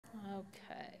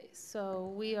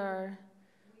So we are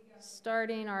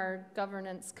starting our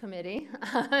governance committee.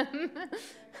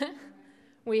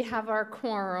 We have our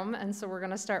quorum, and so we're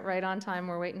going to start right on time.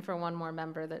 We're waiting for one more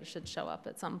member that should show up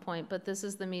at some point. But this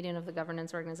is the meeting of the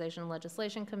Governance Organization and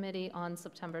Legislation Committee on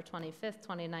September 25th,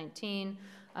 2019.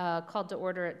 Called to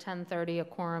order at 10:30. A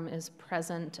quorum is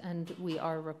present, and we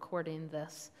are recording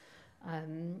this.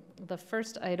 The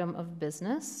first item of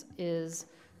business is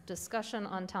discussion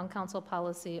on Town Council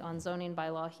policy on zoning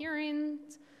bylaw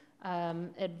hearings.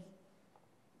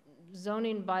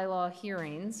 Zoning bylaw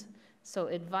hearings. So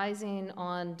advising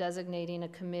on designating a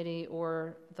committee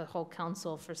or the whole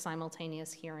council for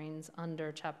simultaneous hearings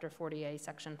under Chapter 40A,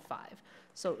 Section 5.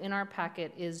 So in our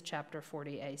packet is Chapter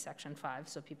 40A, Section 5,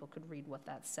 so people could read what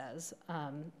that says.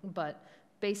 But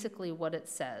basically what it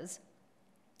says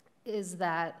is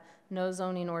that no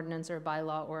zoning ordinance or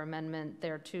bylaw or amendment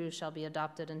thereto shall be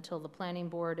adopted until the planning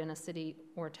board in a city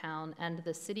or town and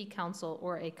the city council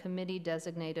or a committee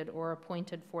designated or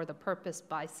appointed for the purpose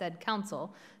by said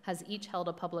council has each held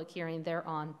a public hearing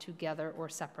thereon together or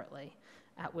separately,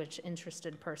 at which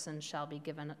interested persons shall be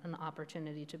given an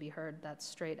opportunity to be heard. That's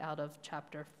straight out of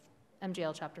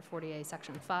MGL Chapter 40A,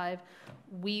 Section 5.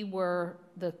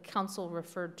 The council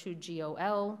referred to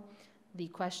GOL. The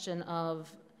question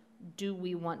of, do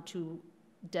we want to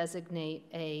designate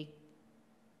a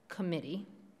committee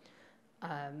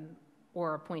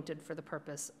or appointed for the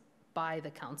purpose by the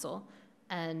council?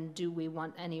 And do we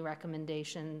want any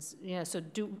recommendations? So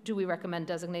do we recommend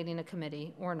designating a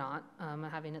committee or not,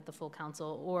 having it the full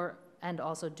council? And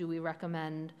also, do we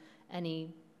recommend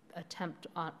any attempt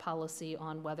on policy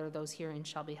on whether those hearings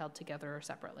shall be held together or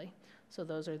separately? So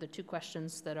those are the two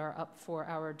questions that are up for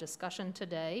our discussion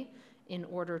today, in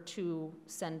order to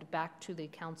send back to the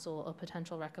council a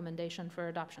potential recommendation for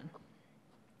adoption.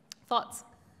 Thoughts?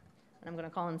 And I'm going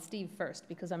to call on Steve first,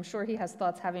 because I'm sure he has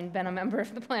thoughts, having been a member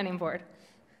of the planning board.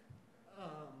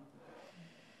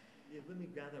 Let me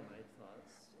gather my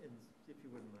thoughts, and if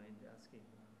you wouldn't mind asking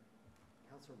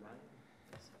Councilor Ryan.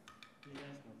 He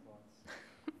has no thoughts.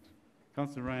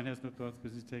 Councilor Ryan has no thoughts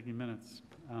because he's taking minutes.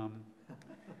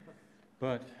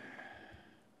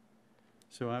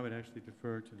 So I would actually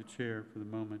defer to the chair for the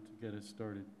moment to get us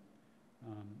started,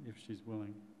 if she's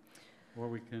willing. Or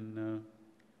we can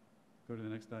go to the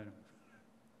next item.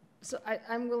 So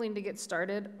I'm willing to get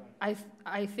started.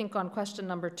 I think on question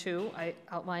number 2, I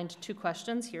outlined 2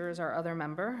 questions. Here is our other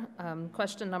member.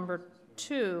 Question number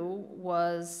 2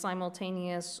 was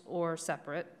simultaneous or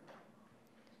separate,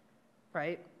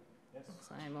 right? Yes.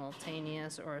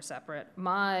 Simultaneous or separate.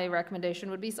 My recommendation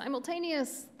would be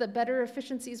simultaneous. The better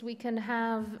efficiencies we can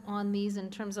have on these in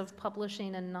terms of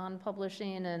publishing and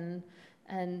non-publishing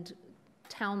and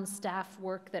town staff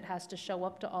work that has to show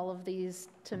up to all of these,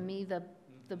 to me, the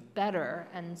better.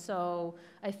 And so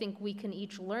I think we can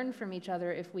each learn from each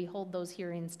other if we hold those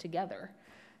hearings together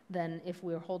than if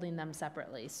we're holding them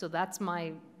separately. So that's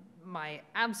my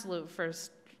absolute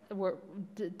first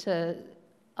to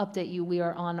update you. We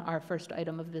are on our first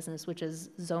item of business, which is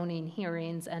zoning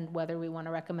hearings and whether we want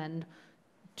to recommend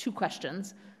 2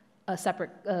 questions, a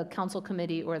separate council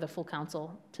committee or the full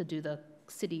council to do the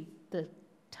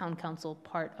town council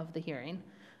part of the hearing.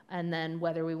 And then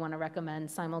whether we want to recommend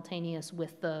simultaneous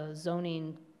with the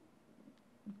zoning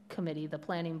committee, the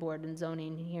planning board and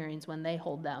zoning hearings when they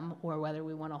hold them, or whether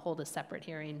we want to hold a separate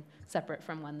hearing, separate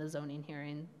from when the zoning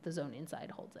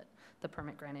side holds it, the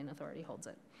permit granting authority holds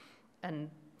it. And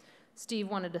Steve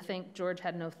wanted to think George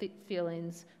had no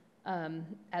feelings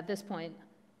at this point,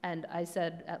 and I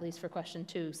said, at least for question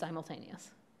 2,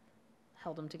 simultaneous.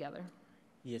 Held them together.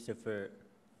 Yeah, so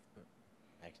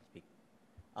I can speak.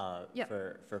 Yeah.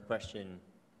 For question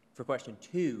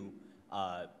 2,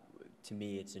 to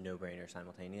me, it's a no-brainer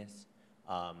simultaneous.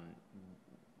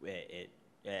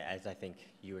 As I think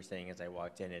you were saying as I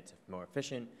walked in, it's more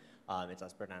efficient. It's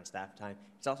less burden on staff time.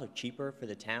 It's also cheaper for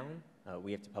the town.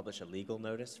 We have to publish a legal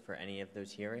notice for any of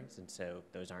those hearings, and so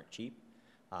those aren't cheap.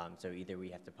 So either we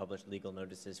have to publish legal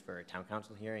notices for a town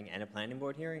council hearing and a planning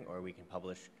board hearing, or we can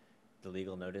publish the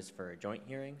legal notice for a joint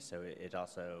hearing. So it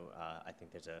also, I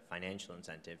think there's a financial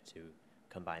incentive to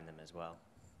combine them as well.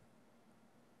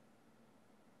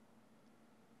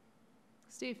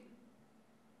 Steve?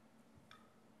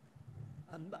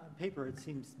 On paper, it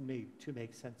seems to me to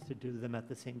make sense to do them at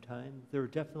the same time. There are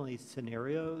definitely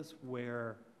scenarios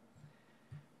where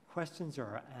questions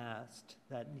are asked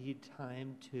that need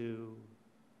time to,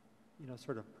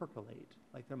 sort of percolate.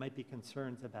 Like there might be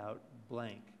concerns about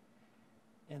blank.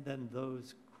 And then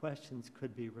those questions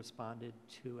could be responded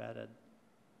to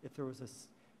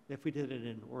if we did it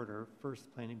in order,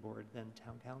 first planning board, then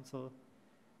town council,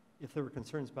 if there were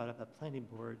concerns brought up at planning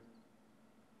board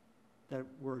that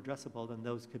were addressable, then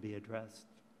those could be addressed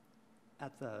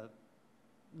at the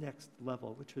next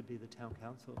level, which would be the town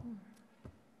council.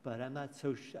 But I'm not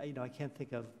so, I can't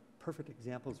think of perfect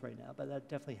examples right now, but that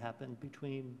definitely happened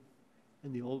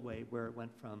in the old way, where it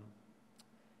went from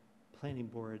planning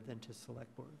board then to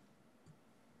select board.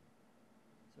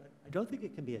 So I don't think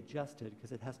it can be adjusted,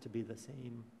 because it has to be the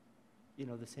same,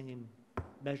 the same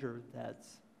measure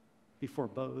that's before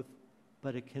both,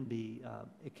 but it can be,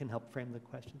 it can help frame the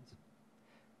questions.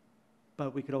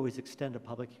 But we could always extend a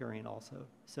public hearing also.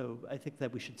 So I think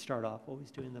that we should start off always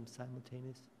doing them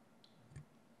simultaneous.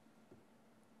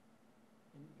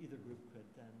 And either group could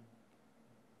then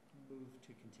move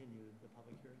to continue the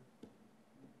public hearing.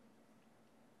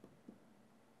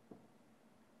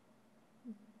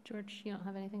 George, you don't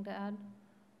have anything to add?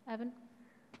 Evan?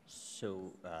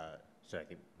 So I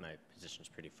think my position is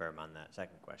pretty firm on that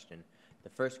second question. The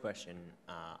first question,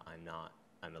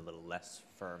 I'm a little less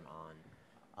firm on.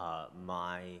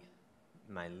 My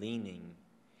leaning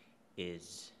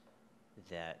is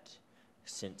that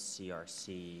since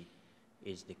CRC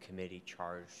is the committee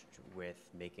charged with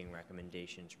making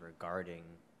recommendations regarding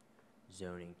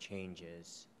zoning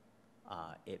changes,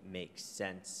 it makes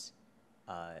sense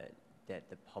that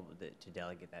to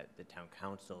delegate the town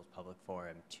council's public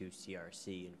forum to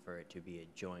CRC, and for it to be a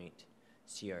joint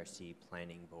CRC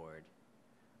planning board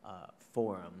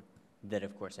forum that,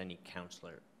 of course, any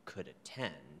counselor could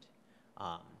attend.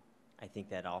 I think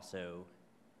that also,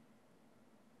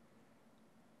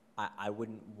 I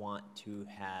wouldn't want to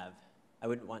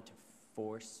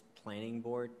force planning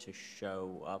board to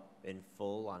show up in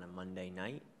full on a Monday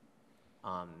night,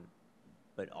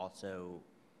 but also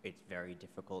it's very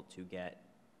difficult to get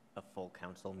a full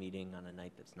council meeting on a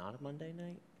night that's not a Monday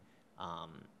night.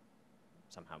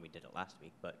 Somehow we did it last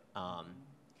week, but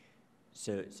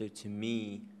so to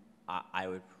me, I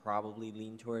would probably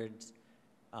lean towards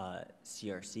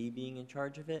CRC being in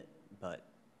charge of it, but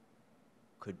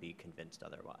could be convinced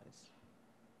otherwise.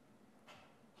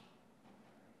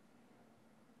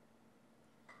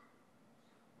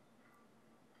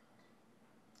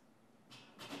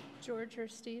 George or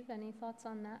Steve, any thoughts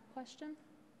on that question?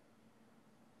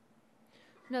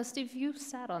 No, Steve, you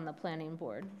sat on the planning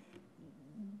board.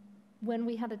 When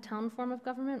we had a town form of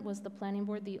government, was the planning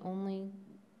board the only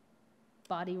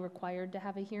body required to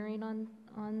have a hearing on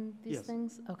these Yes.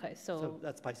 things? Okay, So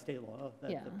that's by state law,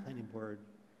 that Yeah. the planning board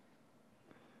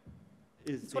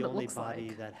is That's the what it only looks body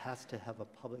like. that has to have a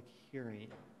public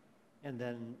hearing. And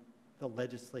then the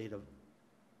legislative,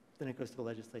 then it goes to the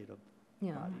legislative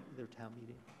yeah. body, their town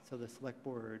meeting. So the select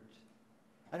board,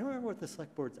 I don't remember what the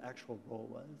select board's actual role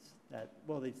was.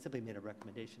 They simply made a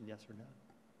recommendation, yes or no.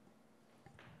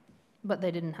 But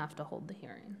they didn't have to hold the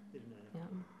hearing. They didn't have-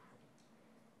 Yeah.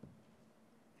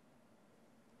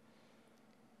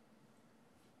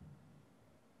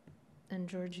 And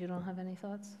George, you don't have any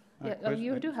thoughts? Yeah, oh,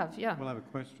 you do have, yeah. Well, I have a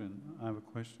question. I have a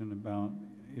question about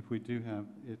if we do have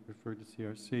it referred to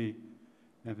CRC.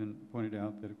 Evan pointed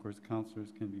out that, of course,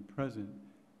 counselors can be present,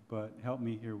 but help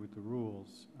me here with the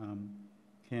rules.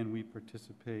 Can we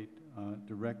participate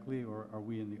directly, or are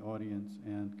we in the audience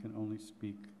and can only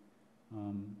speak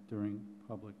during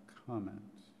public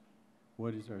comment?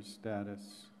 What is our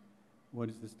status? What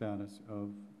is the status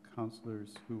of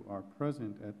counselors who are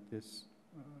present at this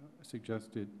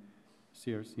suggested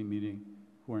CRC meeting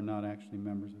who are not actually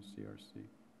members of CRC?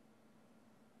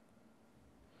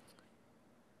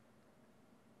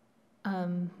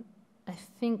 I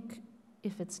think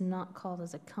if it's not called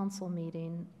as a council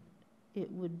meeting, it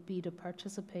would be to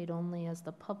participate only as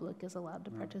the public is allowed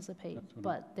to Right, participate. that's what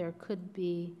But there could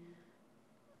be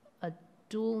a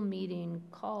dual meeting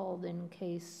called in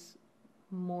case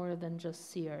more than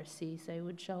just CRC, say,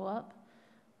 would show up.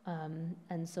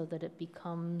 And so that it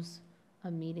becomes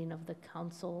a meeting of the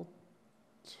council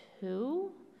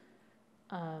too.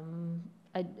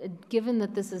 Given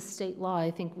that this is state law,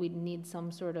 I think we'd need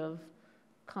some sort of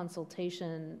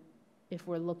consultation if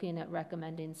we're looking at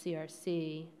recommending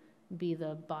CRC be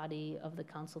the body of the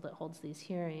council that holds these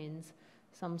hearings,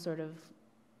 some sort of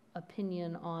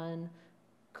opinion on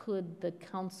could the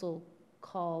council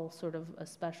call sort of a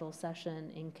special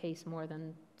session in case more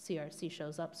than CRC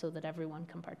shows up so that everyone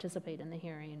can participate in the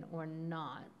hearing or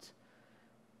not.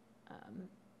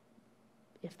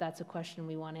 If that's a question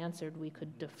we want answered, we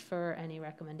could defer any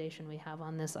recommendation we have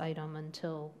on this item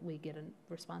until we get a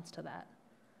response to that.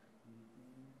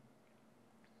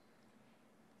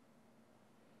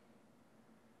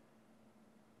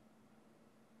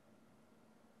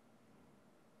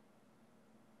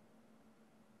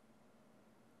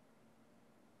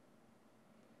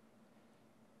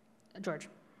 George?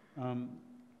 I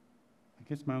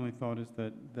guess my only thought is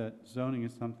that zoning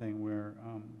is something where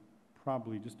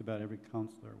probably just about every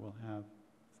counselor will have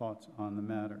thoughts on the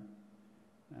matter.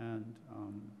 And,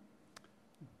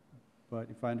 but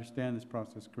if I understand this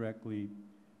process correctly,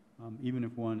 even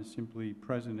if one is simply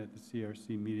present at the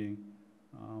CRC meeting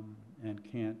and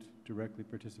can't directly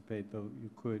participate, though you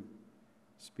could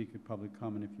speak at public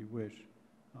comment if you wish,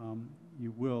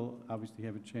 you will obviously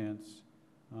have a chance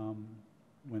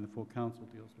when the full council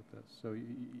deals with this. So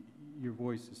your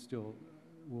voice is still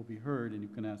will be heard and you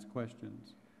can ask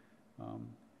questions.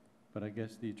 But I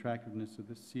guess the attractiveness of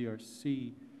the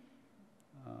CRC,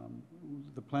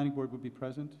 the planning board would be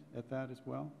present at that as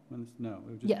well? When this, no,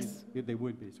 it would just Yes. be, they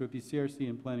would be. So it'd be CRC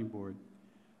and planning board.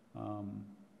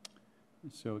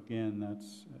 So again,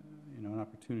 that's you know, an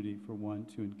opportunity for one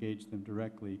to engage them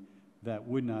directly. That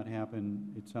would not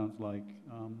happen, it sounds like,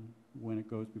 when it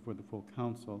goes before the full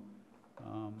council.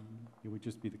 It would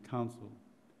just be the council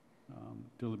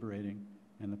deliberating,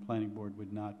 and the planning board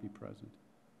would not be present,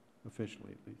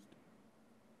 officially at least.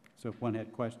 So if one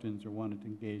had questions or wanted to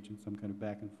engage in some kind of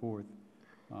back and forth,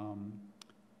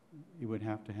 it would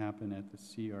have to happen at the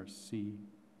CRC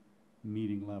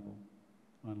meeting level,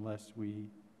 unless we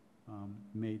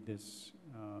made this,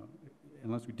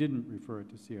 unless we didn't refer it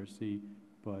to CRC,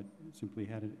 but simply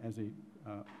had it as a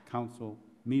council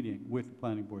meeting with the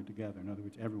planning board together. In other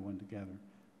words, everyone together,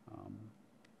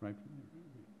 right?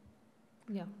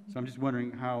 Yeah. So I'm just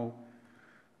wondering how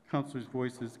councilors'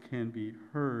 voices can be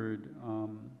heard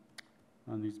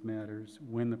on these matters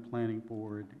when the planning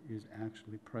board is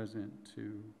actually present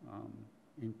to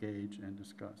engage and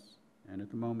discuss. And at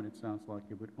the moment, it sounds like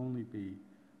it would only be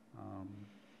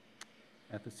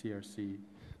at the CRC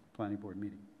planning board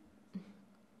meeting.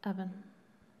 Evan?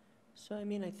 So, I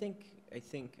mean, I think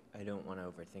I don't want to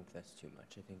overthink this too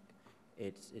much. I think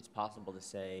it's possible to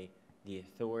say the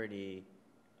authority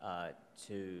or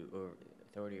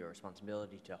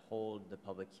responsibility to hold the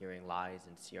public hearing lies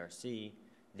in CRC.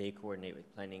 They coordinate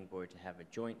with planning board to have a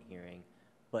joint hearing.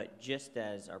 But just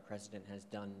as our president has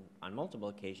done on multiple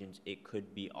occasions, it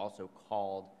could be also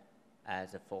called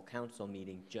as a full council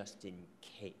meeting just in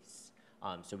case.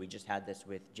 So we just had this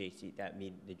with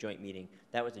the joint meeting.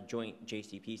 That was a joint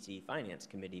JCPC Finance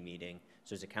Committee meeting.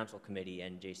 So it's a council committee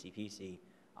and JCPC,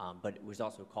 but it was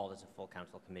also called as a full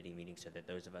council committee meeting so that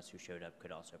those of us who showed up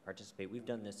could also participate. We've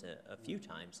done this a few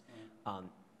times.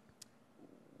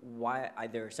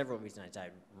 There are several reasons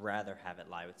I'd rather have it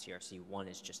lie with CRC. One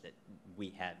is just that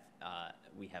we have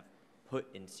put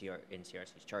in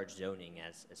CRC's charge zoning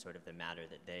as sort of the matter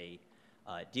that they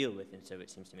deal with, and so it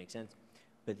seems to make sense.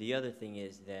 But the other thing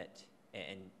is that,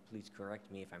 and please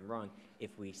correct me if I'm wrong,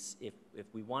 if we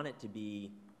want it to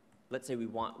be, let's say we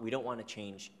don't want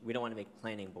to make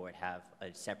planning board have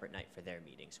a separate night for their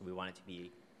meeting, so we want it to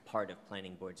be part of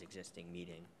planning board's existing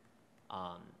meeting,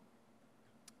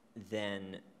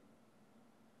 then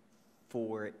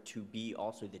for it to be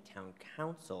also the town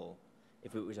council,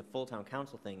 if it was a full town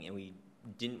council thing and we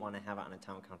didn't want to have it on a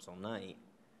town council night,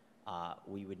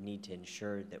 we would need to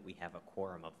ensure that we have a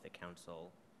quorum of the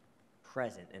council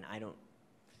present. And I don't,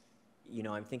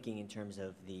 I'm thinking in terms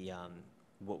of the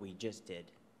what we just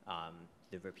did,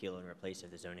 the repeal and replace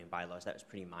of the zoning bylaws. That was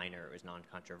pretty minor. It was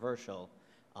non-controversial.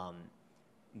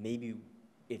 Maybe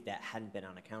if that hadn't been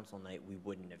on a council night, we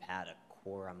wouldn't have had a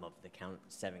quorum of the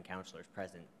 7 councilors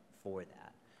present for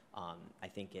that. I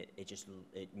think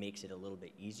it makes it a little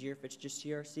bit easier if it's just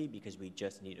CRC, because we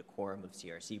just need a quorum of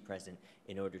CRC present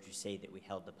in order to say that we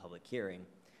held the public hearing.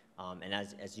 And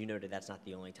as you noted, that's not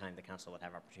the only time the council would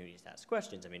have opportunities to ask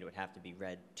questions. I mean, it would have to be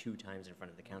read 2 times in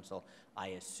front of the council. I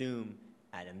assume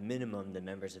at a minimum the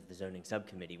members of the zoning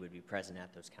subcommittee would be present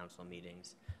at those council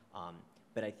meetings.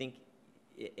 But I think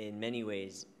in many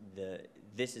ways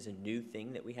this is a new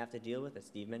thing that we have to deal with. As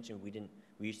Steve mentioned,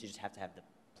 we used to just have to have the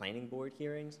planning board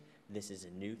hearings. This is a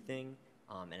new thing,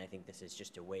 and I think this is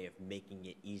just a way of making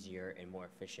it easier and more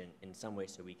efficient in some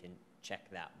ways so we can check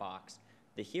that box.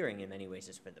 The hearing in many ways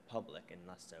is for the public and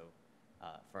less so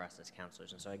for us as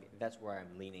counselors, and so that's where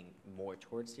I'm leaning more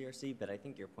towards CRC, but I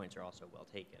think your points are also well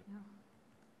taken. Yeah.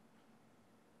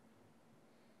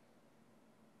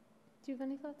 Do you have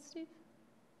any thoughts, Steve?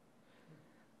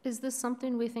 Is this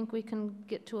something we think we can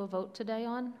get to a vote today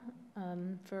on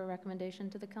for a recommendation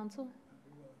to the council?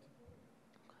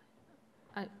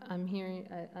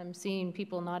 I'm seeing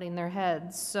people nodding their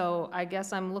heads, so I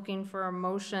guess I'm looking for a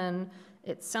motion.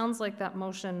 It sounds like that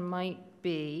motion might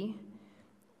be,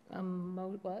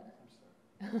 what?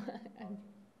 I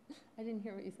didn't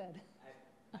hear what you said.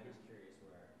 I was curious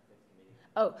where our 5th committee.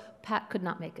 Oh, Pat could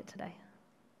not make it today.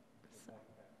 So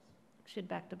She had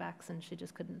back-to-backs and she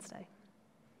just couldn't stay.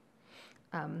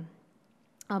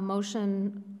 A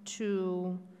motion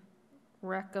to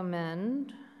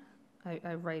recommend,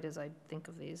 I write as I think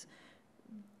of these,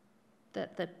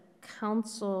 that the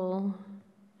council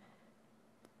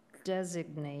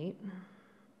designate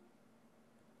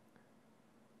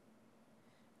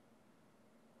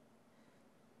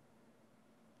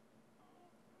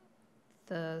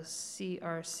the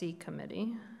CRC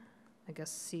committee, I guess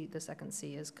C, the second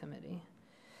C is committee.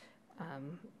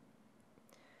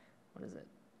 What is it?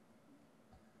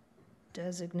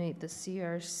 Designate the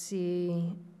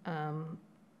CRC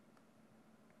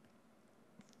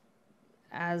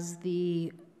as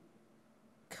the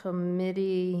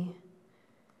committee.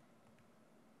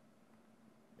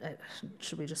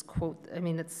 Should we just quote, I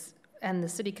mean, it's, and the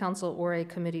city council or a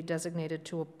committee designated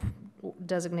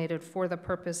designated for the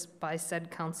purpose by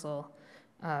said council,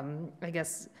 I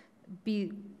guess,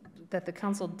 be that the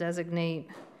council designate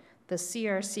the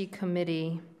CRC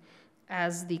committee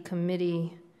as the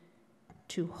committee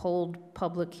to hold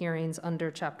public hearings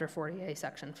under Chapter 40A,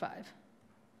 Section 5.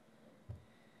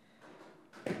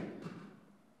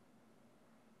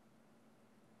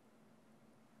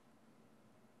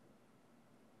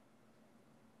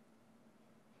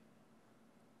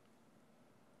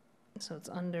 So it's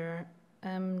under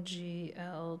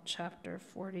MGL Chapter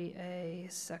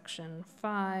 40A, Section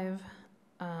 5.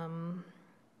 So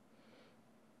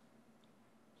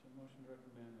motion to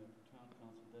recommend that the town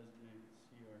council designate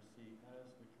the CRC as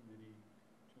the committee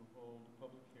to hold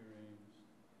public hearings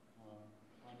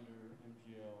under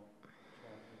MGL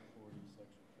Chapter 40,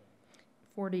 Section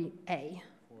 5. 40A.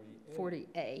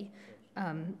 40A.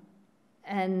 Section.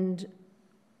 And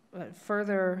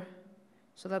further,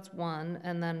 so that's one,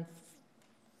 and then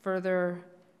further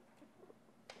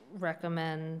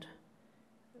recommend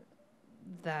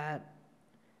that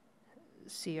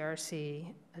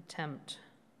CRC attempt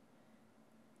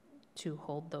to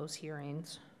hold those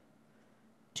hearings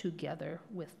together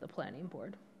with the planning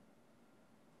board.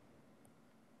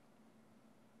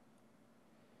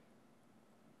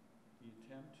 The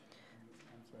attempt,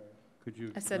 I'm sorry, could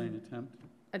you I said- explain attempt?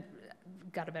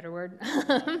 Got a better word? I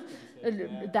was gonna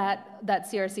say That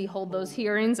CRC hold those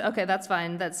hearings? Okay, that's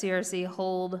fine. That CRC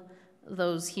hold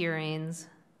those hearings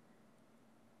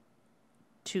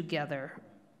together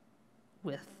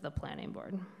with the planning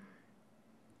board.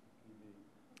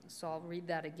 So I'll read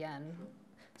that again.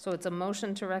 So it's a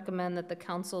motion to recommend that the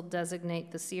council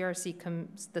designate the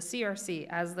CRC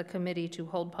as the committee to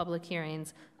hold public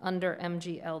hearings under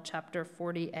MGL Chapter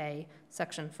 40A,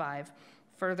 Section 5.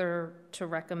 Further, to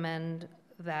recommend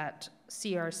that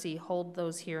CRC hold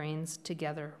those hearings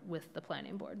together with the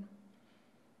planning board.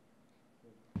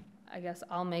 I guess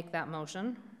I'll make that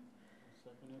motion.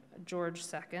 Second it? George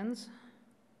seconds.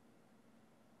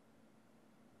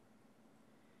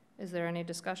 Is there any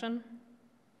discussion?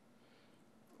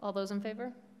 All those in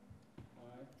favor?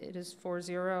 Aye. It is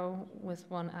 4-0 with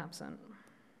one absent.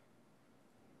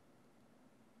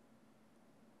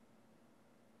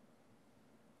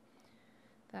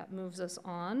 That moves us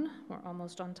on, we're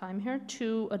almost on time here,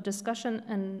 to a discussion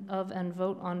and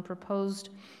vote on proposed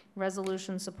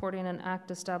resolution supporting an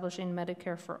act establishing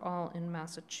Medicare for all in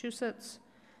Massachusetts.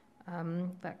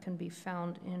 That can be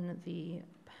found in the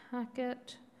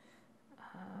packet.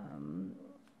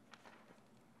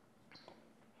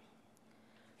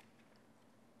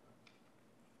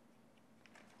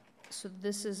 So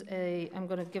this is I'm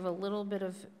going to give a little bit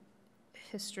of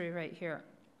history right here.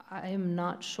 I am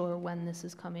not sure when this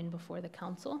is coming before the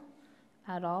council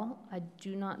at all. I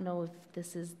do not know if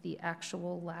this is the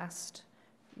actual last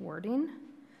wording.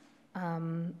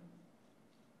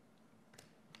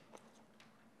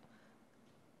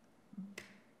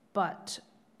 But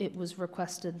it was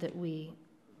requested that we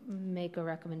make a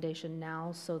recommendation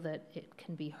now so that it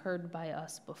can be heard by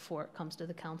us before it comes to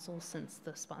the council, since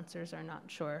the sponsors are not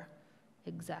sure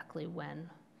exactly when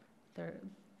they're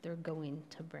going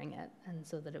to bring it, and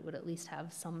so that it would at least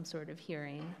have some sort of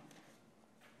hearing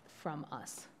from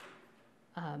us.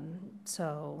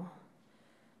 So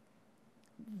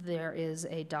there is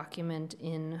a document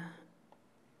in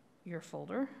your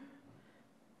folder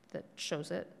that shows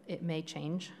it. It may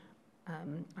change.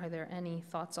 Are there any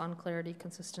thoughts on clarity,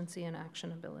 consistency, and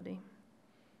actionability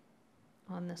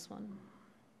on this one?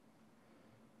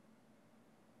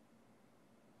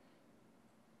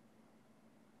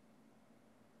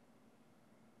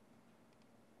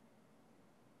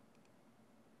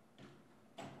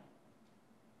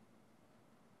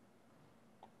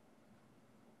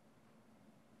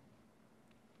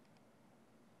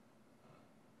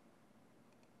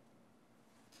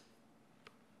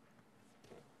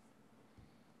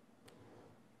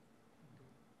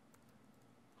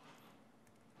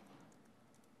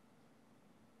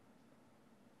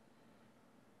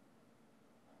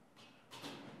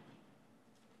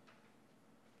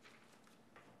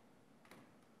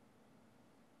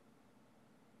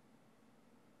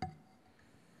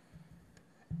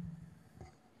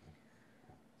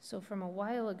 So from a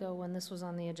while ago, when this was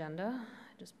on the agenda,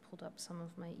 I just pulled up some of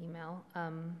my email.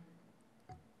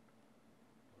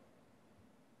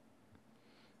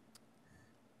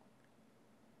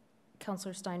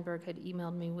 Counselor Steinberg had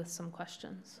emailed me with some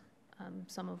questions,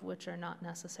 some of which are not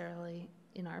necessarily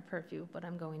in our purview, but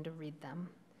I'm going to read them.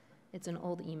 It's an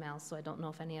old email, so I don't know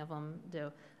if any of them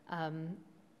do.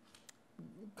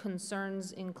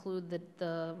 Concerns include that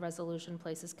the resolution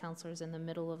places counselors in the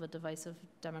middle of a divisive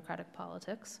democratic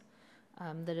politics,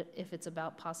 that if it's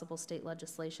about possible state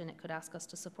legislation, it could ask us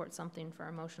to support something for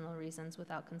emotional reasons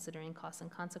without considering costs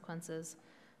and consequences.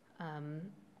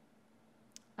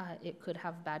 It could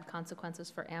have bad consequences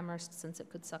for Amherst since it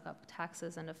could suck up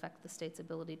taxes and affect the state's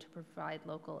ability to provide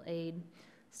local aid.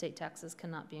 State taxes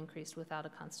cannot be increased without a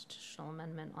constitutional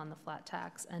amendment on the flat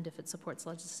tax, and if it supports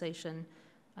legislation,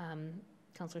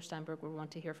 Councillor Steinberg will want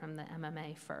to hear from the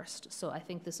MMA first. So I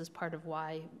think this is part of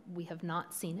why we have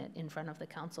not seen it in front of the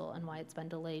council and why it's been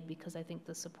delayed, because I think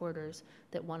the supporters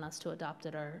that want us to adopt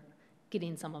it are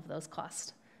getting some of those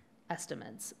cost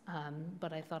estimates.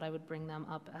 But I thought I would bring them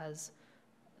up as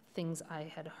things I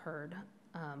had heard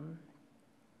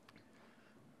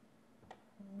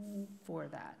for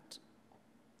that.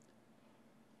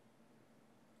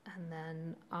 And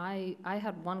then I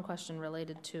had one question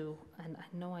related to, and I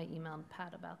know I emailed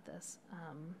Pat about this,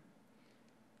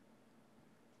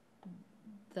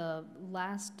 the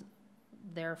last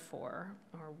therefore,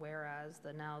 or whereas,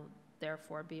 the now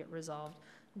therefore be it resolved,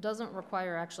 doesn't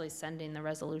require actually sending the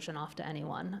resolution off to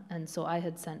anyone. And so I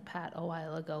had sent Pat a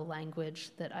while ago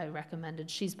language that I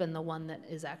recommended. She's been the one that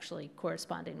is actually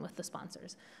corresponding with the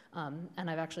sponsors. And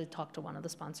I've actually talked to one of the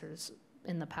sponsors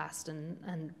in the past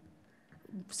and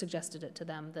suggested it to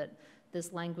them that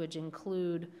this language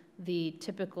include the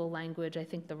typical language, I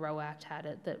think the Roe Act had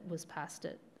it, that was passed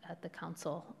at the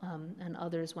council, and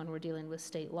others when we're dealing with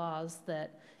state laws,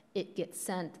 that it gets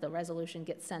sent, the resolution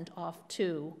gets sent off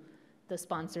to the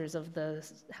sponsors of the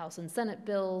House and Senate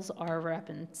bills, our rep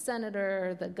and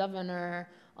senator, the governor,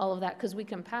 all of that, because we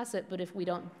can pass it, but if we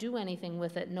don't do anything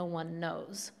with it, no one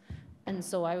knows. And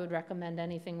so I would recommend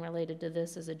anything related to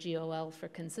this as a GOL for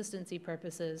consistency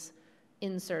purposes,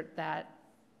 insert that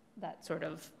sort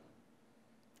of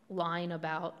line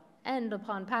about, and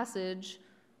upon passage,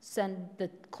 send the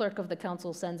clerk of the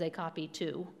council sends a copy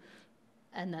to,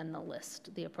 and then the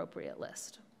list, the appropriate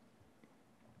list.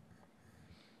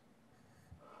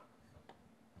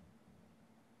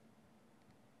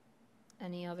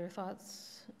 Any other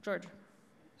thoughts? George?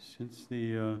 Since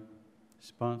the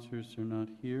sponsors are not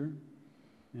here,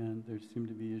 and there seem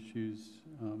to be issues,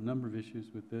 a number of issues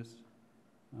with this,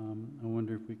 I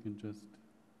wonder if we can just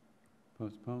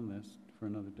postpone this for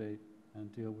another date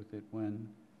and deal with it when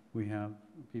we have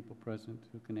people present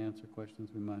who can answer questions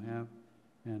we might have.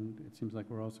 And it seems like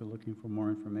we're also looking for more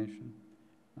information,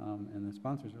 and the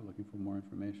sponsors are looking for more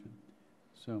information.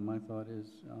 So my thought is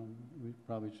we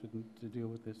probably shouldn't deal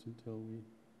with this until we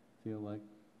feel like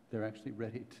they're actually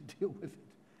ready to deal with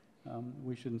it.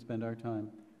 We shouldn't spend our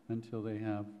time until they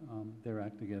have their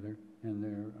act together and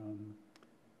they're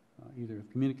either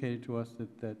communicated to us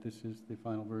that this is the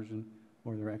final version,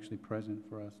 or they're actually present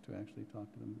for us to actually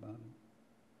talk to them about it.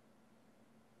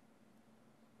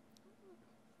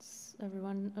 Does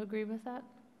everyone agree with that?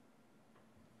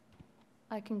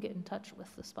 I can get in touch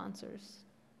with the sponsors.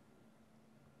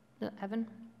 Evan?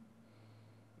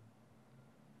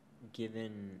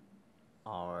 Given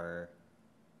our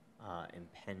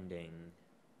impending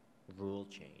rule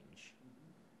change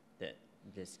that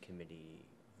this committee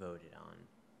voted on,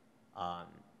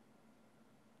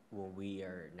 when we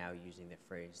are now using the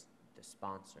phrase the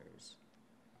sponsors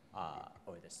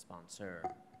or the sponsor,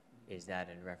 is that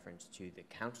in reference to the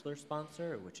counselor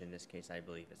sponsor, which in this case I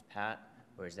believe is Pat,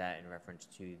 or is that in reference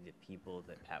to the people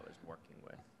that Pat was working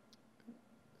with?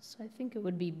 So I think it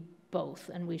would be both,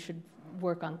 and we should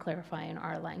work on clarifying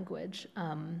our language.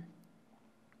 I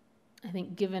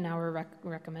think given our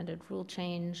recommended rule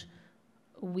change,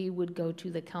 we would go to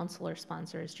the counselor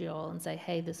sponsors, Joel, and say,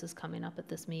 hey, this is coming up at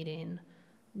this meeting,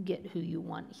 get who you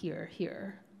want here,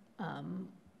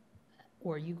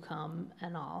 or you come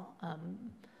and all.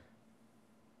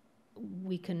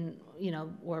 We can,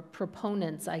 or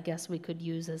proponents, I guess we could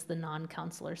use as the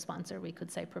non-counselor sponsor. We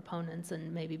could say proponents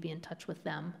and maybe be in touch with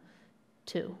them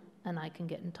too. And I can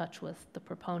get in touch with the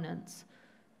proponents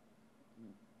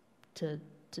to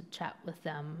chat with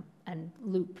them and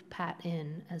loop Pat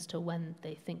in as to when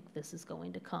they think this is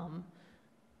going to come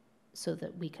so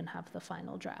that we can have the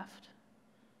final draft.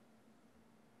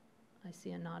 I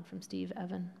see a nod from Steve.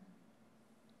 Evan?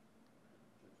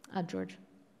 George?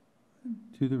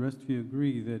 Do the rest of you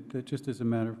agree that just as a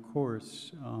matter of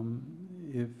course,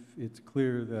 if it's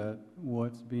clear that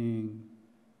what's being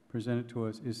presented to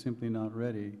us is simply not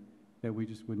ready, that we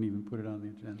just wouldn't even put it on the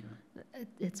agenda.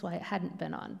 It's why it hadn't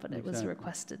been on, but it was Exactly.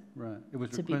 requested Right. It was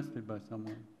To be- requested by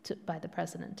someone. by the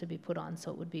president to be put on,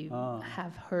 so it would be, Ah,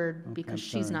 have heard, okay, because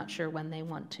she's sorry. not sure when they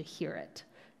want to hear it.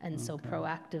 And so Okay.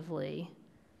 proactively,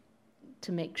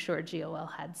 to make sure GOL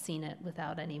had seen it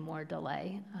without any more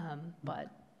delay. But,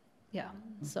 yeah,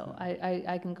 so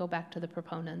I can go back to the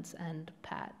proponents and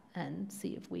Pat and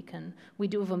see if we can, we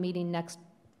do have a meeting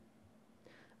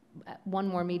one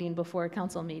more meeting before a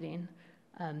council meeting.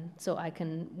 So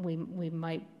we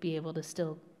might be able to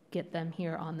still get them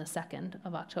here on the 2nd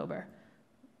of October.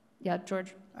 Yeah,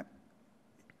 George?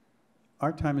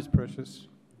 Our time is precious,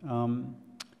 and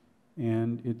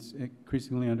it's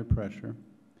increasingly under pressure.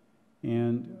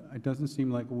 And it doesn't seem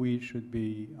like we should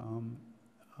be,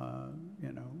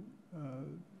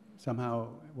 somehow,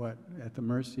 at the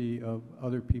mercy of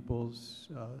other people's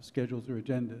schedules or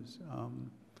agendas.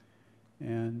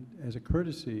 And as a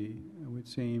courtesy, it would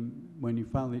seem, when you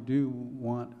finally do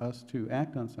want us to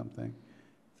act on something,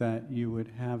 that you would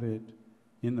have it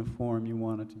in the form you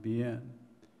want it to be in.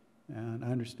 And I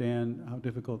understand how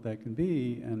difficult that can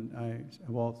be, and I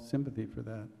have all sympathy for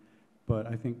that. But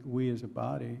I think we as a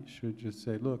body should just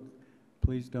say, look,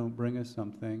 please don't bring us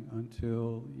something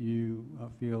until you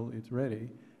feel it's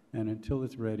ready. And until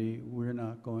it's ready, we're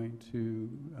not going to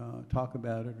talk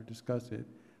about it or discuss it,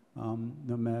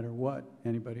 no matter what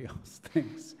anybody else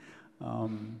thinks.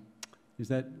 Is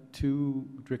that too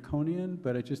draconian?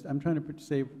 But I'm trying to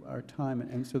save our time,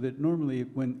 and so that normally,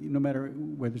 no matter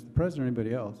whether it's the president or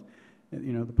anybody else,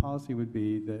 the policy would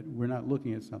be that we're not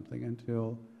looking at something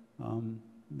until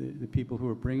the people who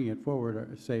are bringing it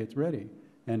forward say it's ready.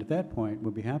 And at that point,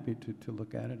 we'll be happy to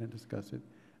look at it and discuss it.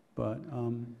 But,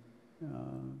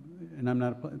 and I'm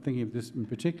not thinking of this in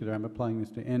particular, I'm applying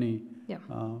this to anything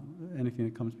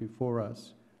that comes before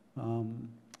us.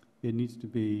 It needs to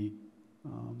be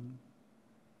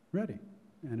ready.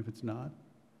 And if it's not,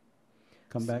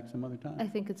 come back some other time. I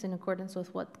think it's in accordance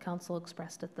with what council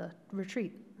expressed at the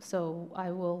retreat. So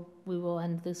we will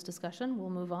end this discussion, we'll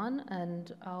move on,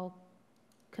 and I'll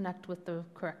connect with the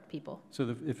correct people. So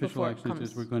the official before it action is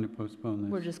comes. we're going to postpone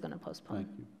this. We're just going to postpone. Thank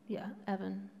you. Yeah,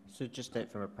 Evan? So just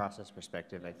from a process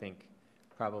perspective, I think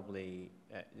probably,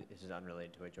 this is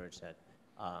unrelated to what George said,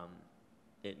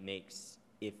 it makes,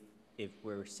 if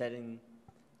we're setting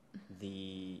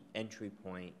the entry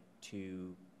point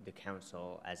to the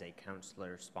council as a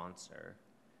counselor sponsor,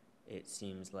 it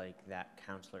seems like that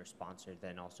counselor sponsor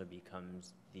then also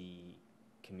becomes the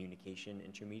communication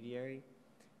intermediary.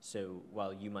 So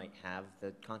while you might have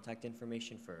the contact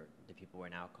information for the people we're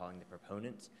now calling the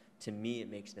proponents, to me it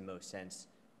makes the most sense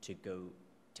to go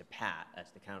to Pat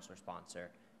as the counselor sponsor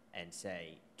and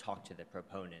say, talk to the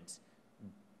proponents.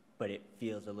 But it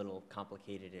feels a little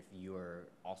complicated if you're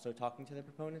also talking to the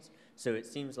proponents. So it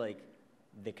seems like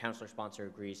the counselor sponsor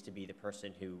agrees to be the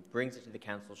person who brings it to the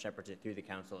council, shepherds it through the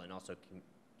council, and also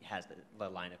has the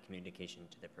line of communication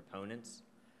to the proponents.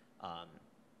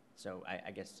 So I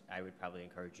guess I would probably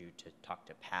encourage you to talk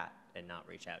to Pat and not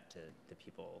reach out to the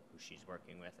people who she's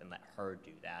working with and let her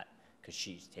do that, because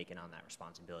she's taken on that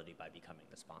responsibility by becoming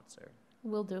the sponsor.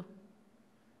 Will do.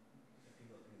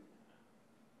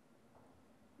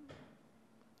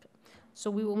 So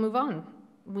we will move on.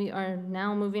 We are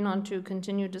now moving on to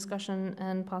continued discussion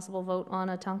and possible vote on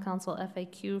a town council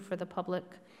FAQ for the public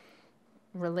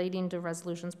relating to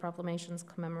resolutions, proclamations,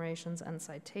 commemorations, and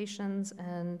citations.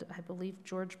 And I believe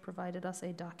George provided us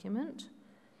a document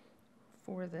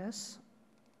for this.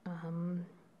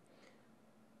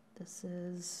 This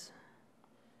is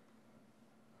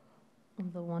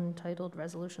the one titled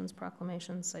Resolutions,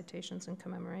 Proclamations, Citations, and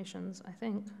Commemorations, I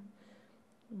think,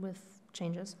 with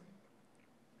changes.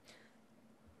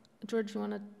 George, you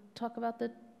want to talk about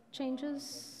the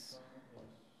changes?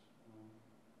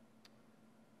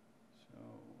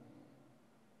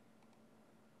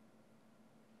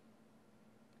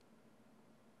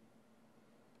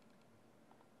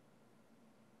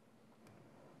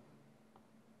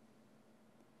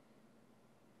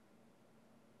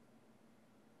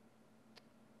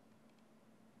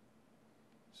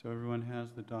 So everyone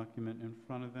has the document in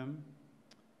front of them,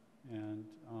 and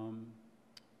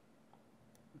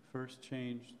the first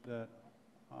change that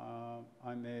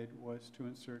I made was to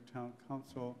insert town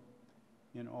council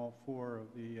in all four of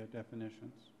the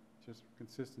definitions, just for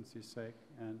consistency's sake,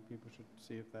 and people should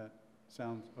see if that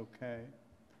sounds okay.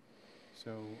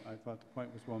 So I thought the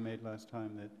point was well made last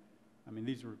time that, I mean,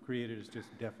 these were created as just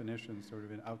definitions sort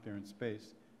of out there in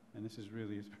space, and this is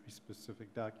really a very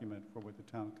specific document for what the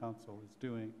town council is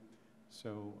doing.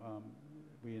 So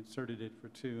we inserted it for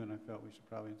 2, and I felt we should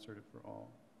probably insert it for all.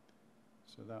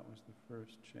 So that was the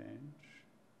first change.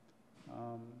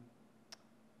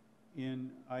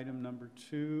 In item number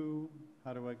 2,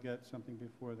 how do I get something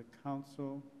before the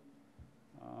council?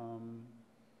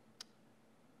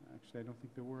 Actually, I don't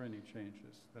think there were any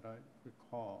changes that I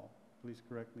recall. Please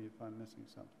correct me if I'm missing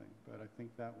something, but I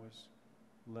think that was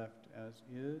left as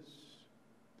is.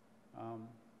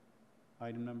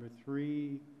 Item number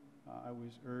 3, I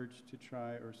was urged to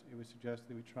try, or it was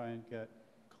suggested we try and get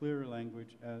clearer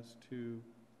language as to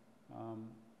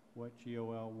what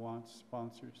GOL wants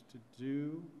sponsors to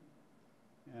do.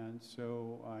 And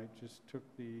so I just took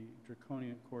the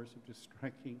draconian course of just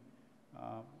striking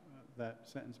that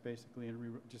sentence basically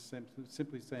and just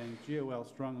simply saying GOL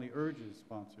strongly urges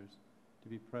sponsors to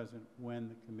be present when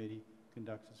the committee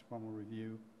conducts its formal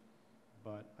review.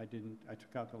 But I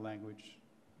took out the language,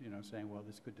 saying, well,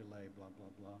 this could delay, blah, blah,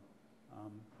 blah.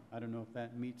 I don't know if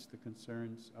that meets the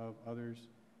concerns of others,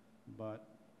 but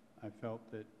I felt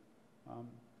that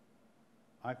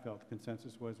the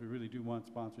consensus was we really do want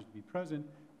sponsors to be present,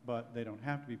 but they don't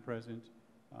have to be present,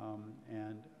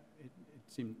 and it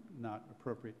seemed not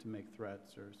appropriate to make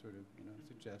threats or sort of,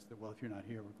 suggest that, well, if you're not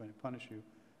here, we're going to punish you.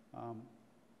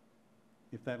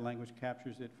 If that language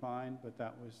captures it, fine, but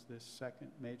that was the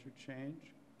second major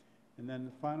change. And then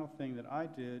the final thing that I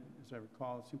did, as I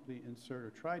recall, is simply insert, or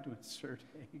tried to insert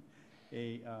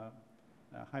a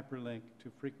hyperlink to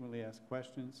frequently asked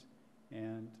questions,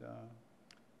 and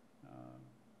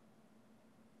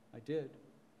I did,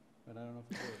 but I don't know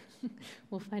if it works.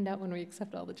 We'll find out when we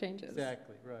accept all the changes.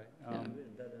 Exactly, right. Yeah.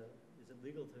 Is it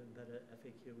legal to embed a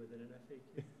FAQ within an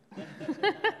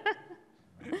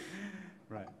FAQ?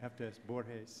 Right, have to ask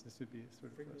Borges, this would be a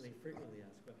sort of Frequently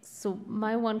asked questions. So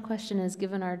my one question is,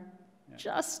 given our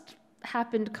just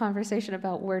happened conversation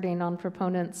about wording on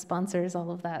proponents, sponsors,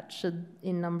 all of that, should,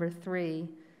 in number 3,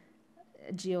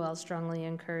 GOL strongly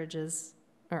encourages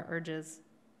or urges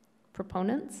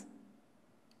proponents?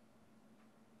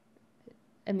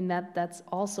 I mean, that's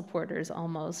all supporters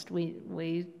almost. I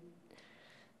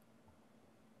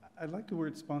like the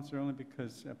word sponsor only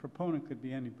because a proponent could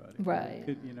be anybody. Right.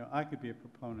 It could, I could be a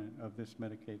proponent of this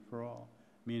Medicaid for all,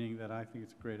 meaning that I think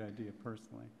it's a great idea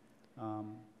personally,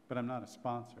 but I'm not a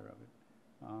sponsor of it.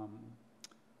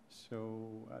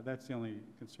 So that's the only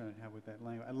concern I have with that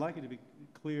language. I'd like it to be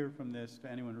clear from this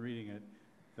to anyone reading it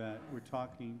that we're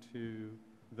talking to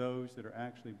those that are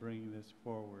actually bringing this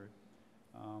forward,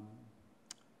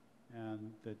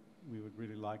 and that we would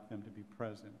really like them to be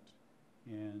present.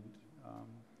 And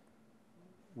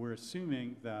we're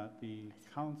assuming that the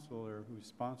counselor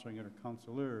who's sponsoring it, or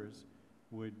counselors,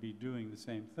 would be doing the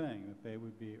same thing, that they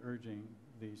would be urging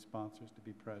the sponsors to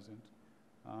be present.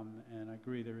 And I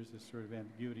agree there is this sort of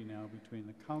ambiguity now between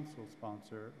the council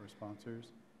sponsor or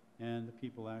sponsors and the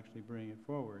people actually bringing it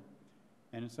forward.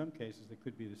 And in some cases, they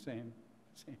could be the same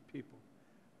people.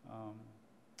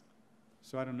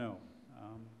 So I don't know.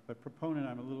 But proponent,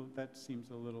 that seems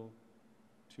a little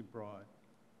too broad.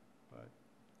 But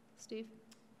Steve?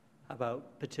 How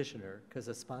about petitioner? Because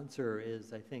a sponsor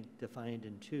is, I think, defined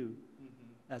in 2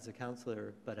 as a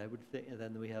counselor, but I would think, and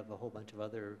then we have a whole bunch of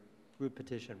other group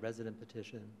petition, resident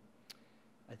petition.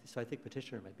 So I think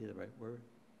petitioner might be the right word.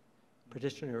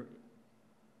 Petitioner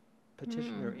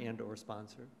and or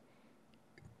sponsor.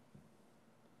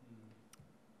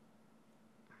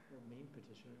 Or main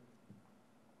petitioner.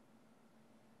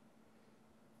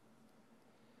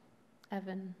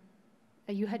 Evan,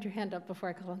 you had your hand up before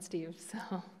I called on Steve,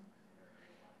 so.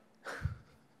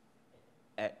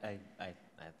 I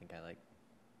think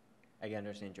I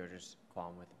understand George's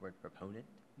qualm with the word proponent.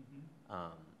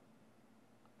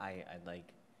 I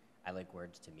like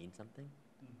words to mean something.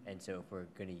 And so if we're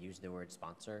going to use the word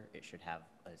sponsor, it should have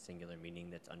a singular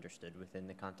meaning that's understood within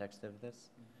the context of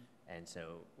this. And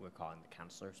so we're calling the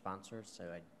counselor sponsors,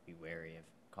 so I'd be wary of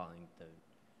calling the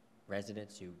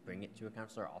residents who bring it to a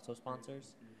counselor also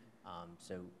sponsors.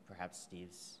 So perhaps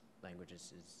Steve's language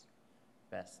is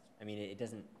best. I mean, it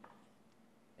doesn't,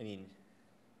 I mean,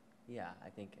 yeah, I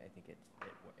think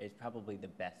it's probably the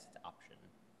best option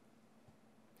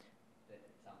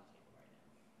that's on the table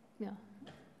right now.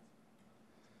 Yeah.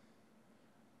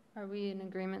 Are we in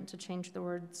agreement to change the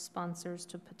word sponsors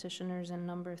to petitioners in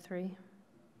number 3?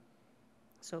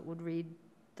 So it would read,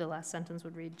 the last sentence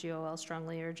would read, GOL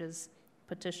strongly urges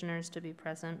petitioners to be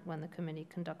present when the committee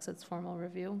conducts its formal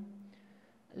review.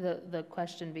 The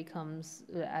question becomes,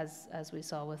 as we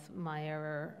saw with my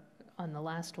error on the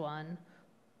last one,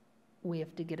 we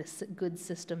have to get a good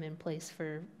system in place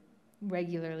for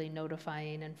regularly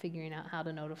notifying and figuring out how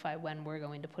to notify when we're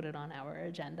going to put it on our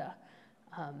agenda.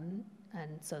 And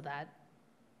so that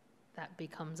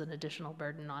becomes an additional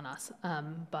burden on us.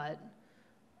 But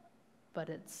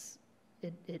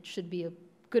it should be a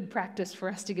good practice for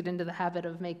us to get into the habit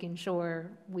of making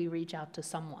sure we reach out to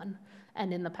someone.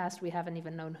 And in the past, we haven't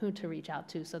even known who to reach out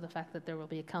to, so the fact that there will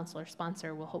be a counselor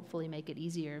sponsor will hopefully make it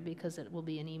easier, because it will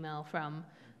be an email from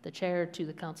the chair to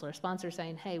the counselor sponsor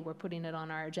saying, hey, we're putting it on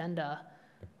our agenda.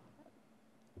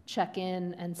 Check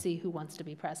in and see who wants to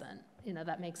be present.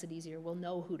 That makes it easier. We'll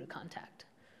know who to contact.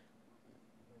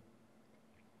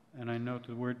 And I note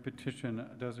the word petition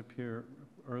does appear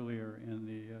earlier in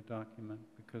the document,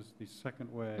 because the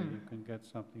second way you can get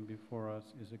something before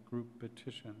us is a group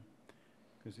petition.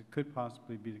 Because it could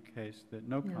possibly be the case that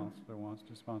no counselor wants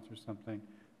to sponsor something,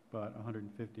 but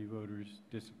 150 voters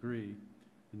disagree.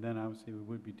 And then obviously we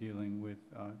would be dealing with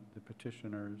the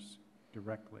petitioners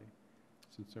directly,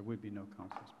 since there would be no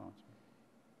council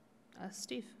sponsor.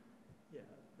 Steve? Yeah,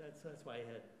 that's why I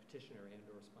had petitioner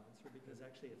and/or sponsor, because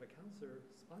actually if a counselor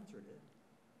sponsored it,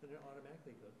 then it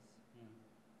automatically goes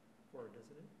forward,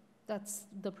 doesn't it? That's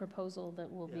the proposal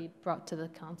that will be Yeah. brought to the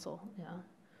council, yeah.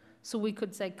 So we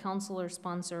could say counselor,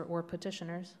 sponsor, or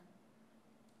petitioners.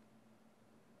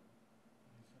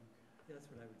 Yeah, that's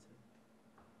what I would say.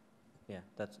 Yeah,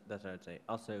 that's what I'd say.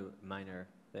 Also, minor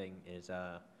thing is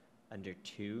under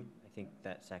 2, I think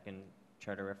that second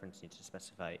charter reference needs to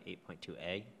specify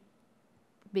 8.2A,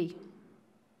 B.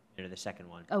 or the second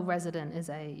one. Oh, resident is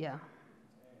A, yeah.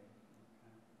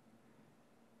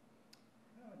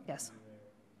 Yes.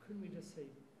 Couldn't we just say,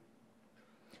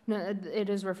 No, it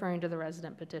is referring to the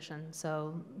resident petition,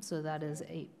 so that is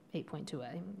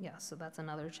 8.2A. Yeah, so that's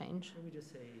another change. couldn't we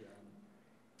just say,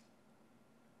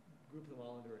 group them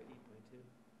all under 8.2?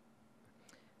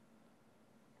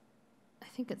 I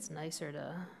think it's nicer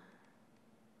to,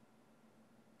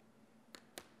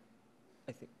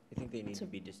 I think they need to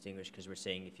be distinguished, because we're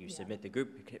saying if you submit the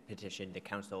group petition, the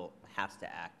council has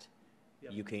to act.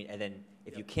 Yep. You can, and then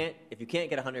if Yep. you can't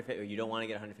get 150, or you don't want to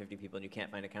get 150 people, and you can't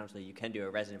find a counselor, you can do a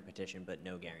resident petition, but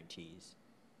no guarantees.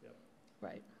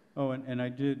 right. Oh, and I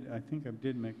think I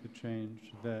did make the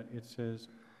change that it says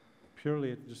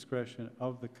purely at the discretion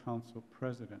of the council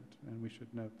president, and we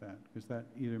should note that, because that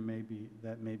may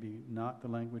be not the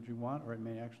language you want, or it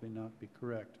may actually not be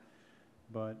correct.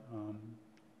 But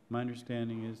my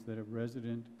understanding is that a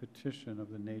resident petition of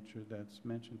the nature that's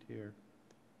mentioned here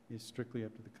is strictly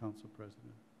up to the council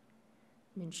president.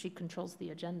 I mean, she controls the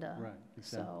agenda. Right,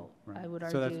 exactly. So right. I would So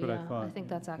argue, that's what I yeah, thought. I think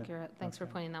that's Okay, accurate. Thanks for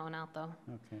okay. pointing that one out, though.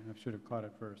 Okay, I should have caught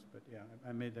it first, but yeah,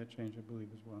 I made that change, I believe,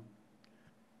 as well.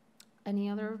 Any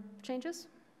other changes?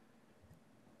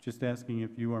 Just asking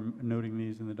if you are noting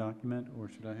these in the document, or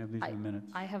should I have these in the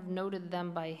minutes? I have noted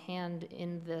them by hand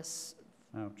in this,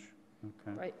 Ouch,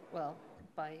 okay, right, well,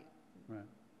 right.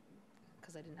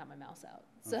 because I didn't have my mouse out.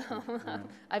 Okay, So all right.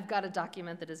 I've got a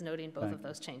document that is noting both Thank of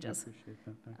those I changes appreciate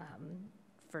that, thank you.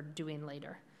 for doing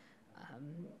later.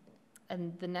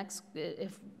 And the next,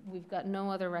 if we've got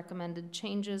no other recommended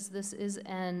changes, this is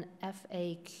an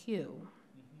FAQ.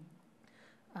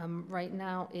 Right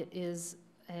now, it is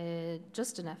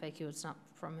just an FAQ, it's not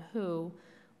from who.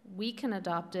 We can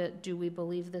adopt it. Do we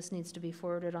believe this needs to be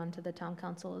forwarded on to the town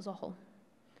council as a whole?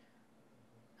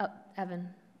 Evan?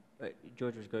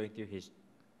 George was going through his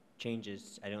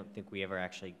changes. I don't think we ever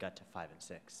actually got to 5 and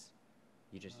 6.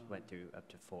 You just went through up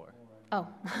to 4. Oh,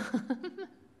 I think 5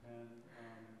 and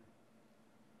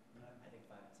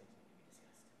 6 need to be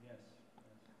discussed. Yes.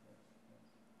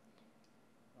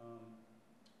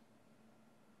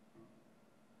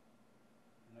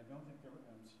 And I don't think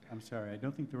I'm sorry, I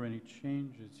don't think there were any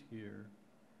changes here.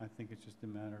 I think it's just a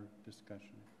matter of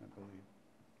discussion, I believe.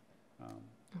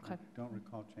 Okay. I don't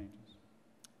recall changes.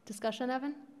 discussion,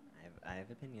 Evan? I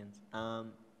have opinions.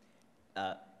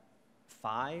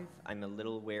 5, I'm a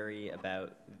little wary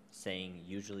about saying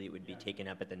usually it would be taken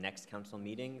up at the next council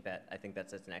meeting. That I think that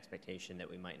sets an expectation that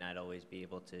we might not always be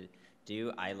able to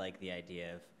do. I like the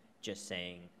idea of just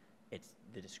saying it's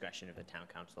the discretion of the town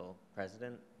council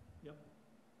president. Yep.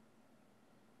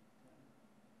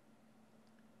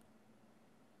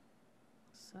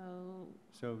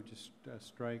 So, just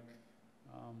strike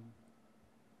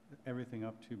everything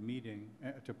up to meeting,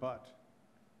 and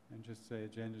just say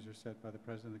agendas are set by the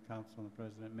president of the council, and the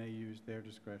president may use their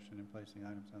discretion in placing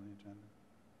items on the agenda.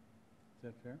 Is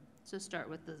that fair? so start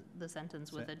with the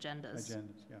sentence with agendas.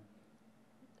 Agendas, yeah,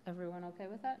 Everyone okay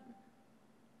with that?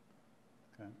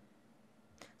 okay.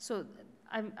 So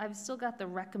I've still got the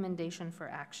recommendation for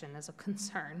action as a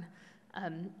concern,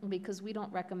 because we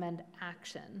don't recommend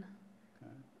action.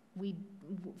 Okay.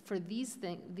 For these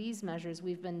measures,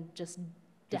 we've been just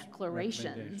declarations.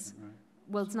 Recommendation, right.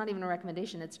 well, it's not even a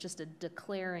recommendation, it's just a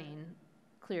declaring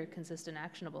clear, consistent,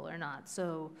 actionable or not.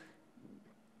 So,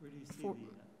 Where do you see For- the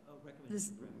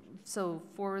this, recommendation for action? so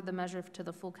for the measure to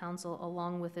the full council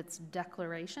along with its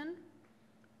declaration,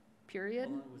 period?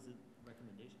 Along with the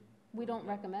recommendation. We don't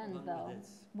recommend, Along though. with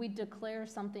its- We declare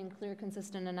something clear,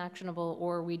 consistent, and actionable,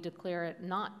 or we declare it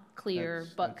not clear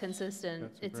That's- but that's- consistent.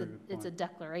 that's a It's very a, good it's a point.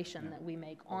 declaration Yeah. that we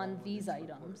make Along on with these its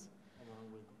report. items,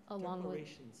 Along with, along with,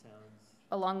 declaration sounds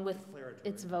along with declaratory.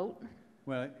 its vote.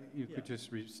 Well, you Yeah. could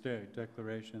just restate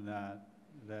declaration that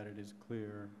it is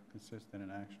clear, consistent, and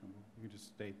actionable. You could just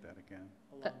state that again.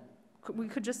 Along- We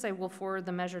could just say, we'll forward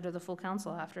the measure to the full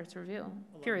council after its review, along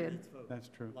with period. its vote, That's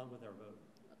true. Along with our vote.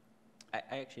 I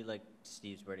actually like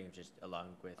Steve's wording of just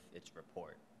along with its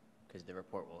report, because the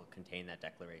report will contain that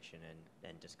declaration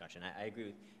and discussion. I agree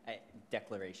with,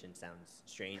 declaration sounds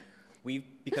strange.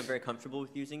 We've become very comfortable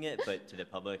with using it, but to the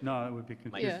public, No, it would be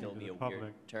might Yeah. confusing still to be the a public.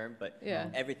 weird term, but Yeah.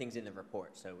 everything's in the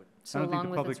report, so I So don't think along the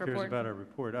with public its cares report. about our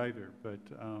report either, but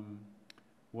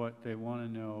what they want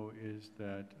to know is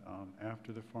that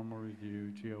after the formal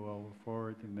review, GOL will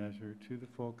forward the measure to the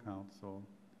full council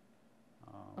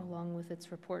Along with its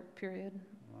report, period.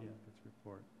 along Yeah. with its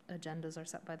report. Agendas are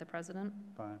set by the president.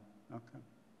 Fine, okay,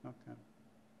 okay.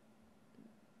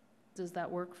 Does that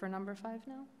work for number 5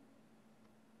 now?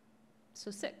 So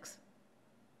 6.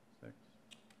 6.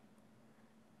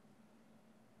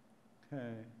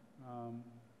 Okay.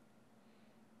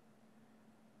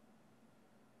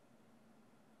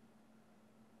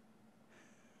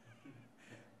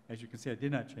 As you can see, I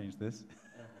did not change this,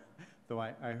 though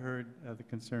I heard the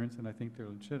concerns, and I think they're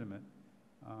legitimate.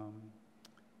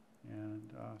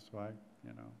 So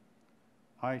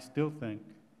I still think,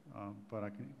 but I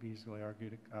can easily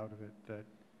argue out of it, that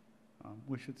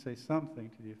we should say something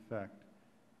to the effect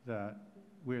that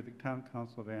we're the Town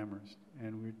Council of Amherst,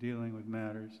 and we're dealing with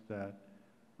matters that,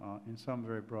 in some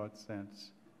very broad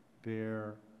sense,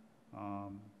 bear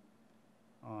on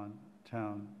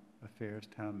town affairs,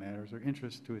 town matters, or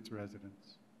interest to its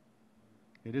residents.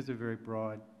 It is a very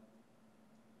broad,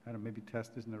 I don't know, maybe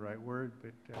test isn't the right word,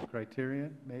 but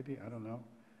criterion, maybe, I don't know.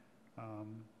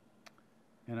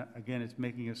 Again, it's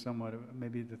making it somewhat,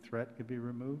 maybe the threat could be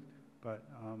removed, but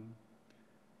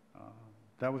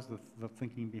that was the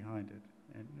thinking behind it.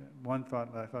 And one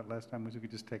thought, I thought last time was we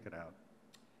could just take it out.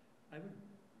 I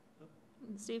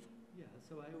would, Steve? yeah,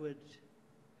 so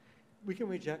we can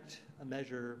reject a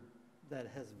measure that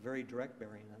has very direct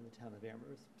bearing on the town of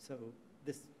Amherst. So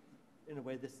this, in a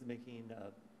way, this is making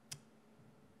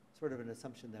sort of an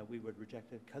assumption that we would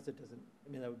reject it because it doesn't,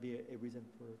 I mean, that would be a reason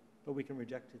for, but we can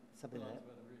reject it, something that.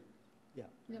 Yeah.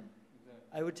 Yep.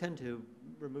 I would tend to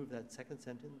remove that second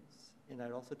sentence, and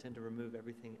I'd also tend to remove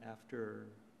everything after,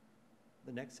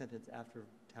 the next sentence after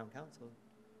town council.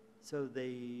 So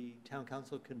the town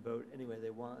council can vote any way they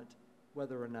want,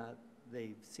 whether or not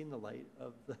they've seen the light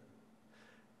of the,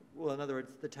 well, in other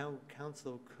words, the town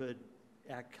council could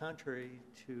act contrary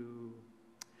to,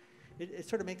 it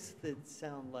sort of makes it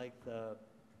sound like the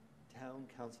town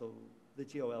council, the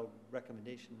GOL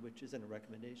recommendation, which isn't a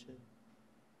recommendation,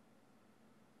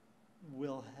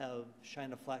 will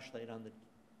shine a flashlight on the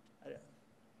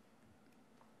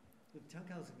town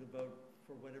council can vote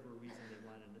for whatever reason they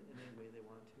want in any way they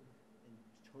want to, and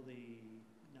totally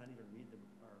not even read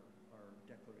our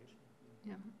declaration.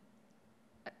 Yeah.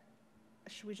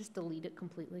 Should we just delete it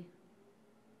completely?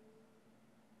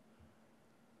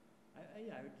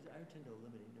 Yeah, I would tend to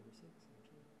eliminate number 6,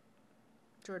 actually.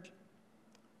 George?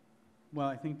 Well,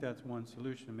 I think that's one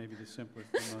solution, maybe the simplest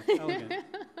and most elegant.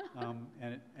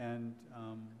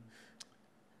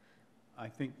 I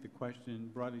think the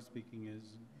question, broadly speaking,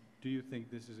 is, do you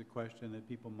think this is a question that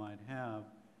people might have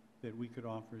that we could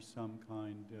offer some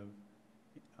kind of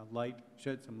a light,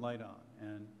 shed some light on?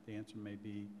 And the answer may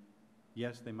be,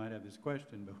 yes, they might have this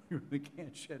question, but we really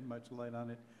can't shed much light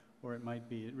on it. Or it might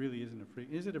be, it really isn't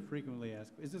is it a frequently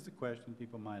asked, is this a question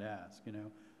people might ask, you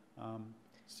know?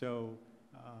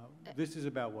 This is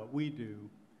about what we do,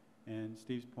 and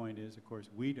Steve's point is, of course,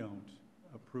 we don't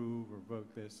approve or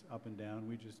vote this up and down,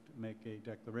 we just make a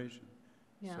declaration.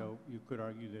 Yeah. So you could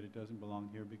argue that it doesn't belong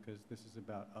here because this is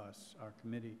about us, our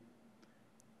committee.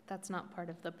 That's not part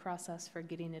of the process for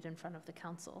getting it in front of the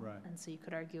council. Right. And so you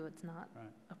could argue it's not Right.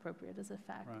 appropriate as a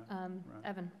fact. Right, right.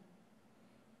 Evan?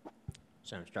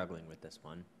 So I'm struggling with this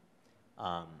one.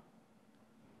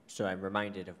 So I'm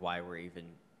reminded of why we're even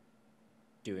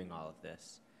doing all of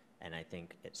this. And I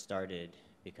think it started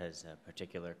because a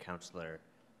particular counselor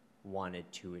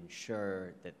wanted to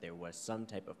ensure that there was some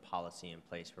type of policy in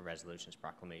place for resolutions,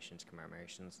 proclamations,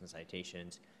 commemorations, and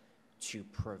citations to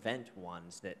prevent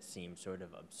ones that seem sort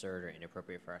of absurd or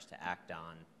inappropriate for us to act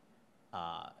on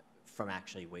from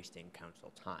actually wasting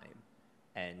council time.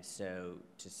 And so,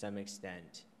 to some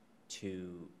extent,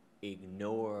 to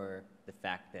ignore the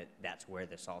fact that that's where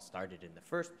this all started in the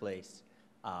first place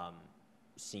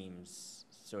seems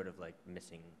sort of like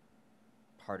missing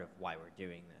part of why we're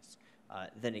doing this.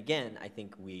 Then again, I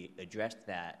think we addressed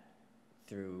that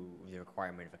through the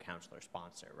requirement of a counselor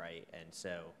sponsor, right? And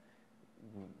so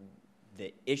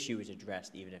the issue is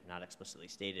addressed even if not explicitly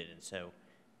stated, and so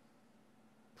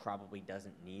probably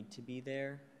doesn't need to be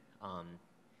there.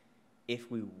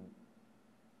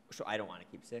 So I don't want to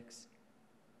keep 6,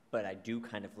 but I do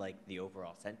kind of like the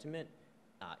overall sentiment.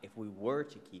 If we were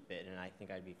to keep it, and I think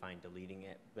I'd be fine deleting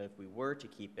it, but if we were to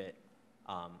keep it,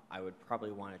 I would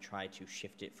probably want to try to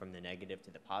shift it from the negative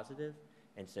to the positive.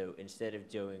 And so instead of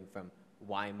doing from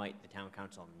why might the town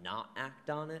council not act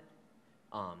on it,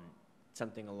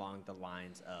 something along the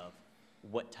lines of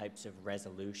what types of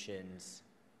resolutions,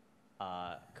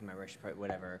 commemoration,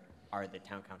 whatever, are the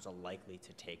town council likely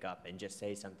to take up, and just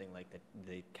say something like that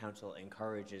the council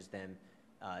encourages them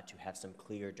to have some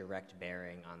clear direct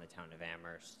bearing on the town of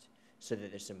Amherst, so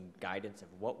that there's some guidance of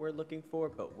what we're looking for,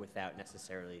 but without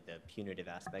necessarily the punitive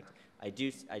aspect.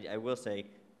 I will say,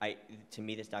 to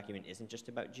me, this document isn't just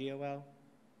about GOL,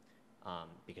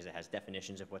 because it has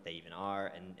definitions of what they even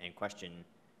are, and question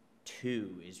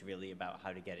 2 is really about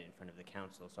how to get it in front of the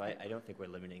council. So I don't think we're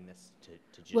limiting this to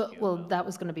just GOL. Well, that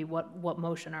was going to be what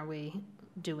motion are we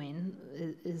doing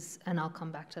is, and I'll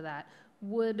come back to that.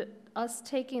 Would us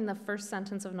taking the first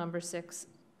sentence of number 6,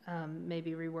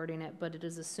 maybe rewording it, but it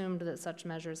is assumed that such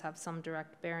measures have some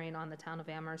direct bearing on the town of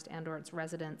Amherst and or its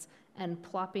residents, and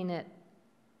plopping it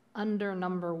under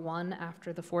number 1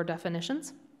 after the 4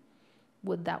 definitions,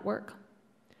 would that work?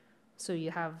 So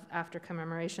you have, after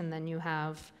commemoration, then you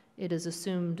have, it is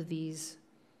assumed these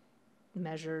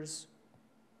measures,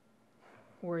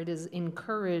 or it is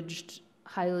encouraged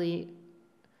highly,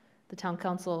 the town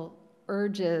council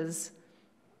urges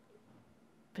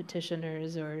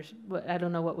petitioners, or I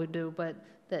don't know what we'd do, but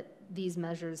that these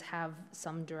measures have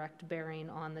some direct bearing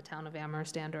on the town of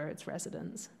Amherst and or its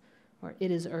residents, or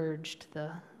it is urged,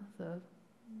 the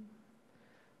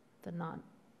not.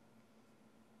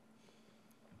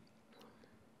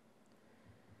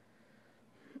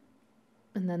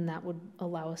 And then that would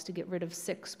allow us to get rid of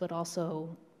 6, but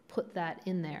also put that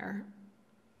in there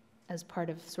as part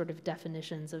of sort of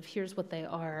definitions of here's what they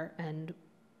are, and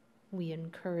we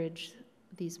encourage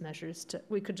these measures to,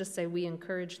 we could just say we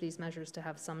encourage these measures to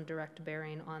have some direct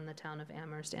bearing on the town of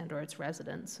Amherst and or its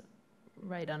residents,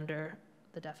 right under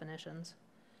the definitions.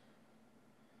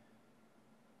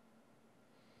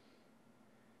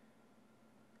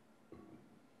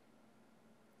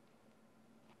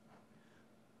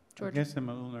 George? I guess I'm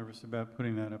a little nervous about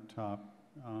putting that up top.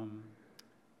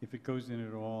 If it goes in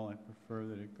at all, I prefer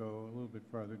that it go a little bit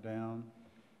farther down.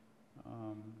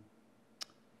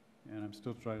 And I'm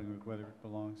still struggling with whether it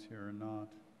belongs here or not.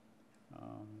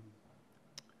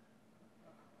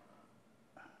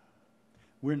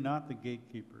 We're not the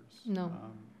gatekeepers. No.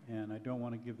 And I don't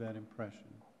want to give that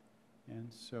impression.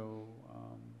 And so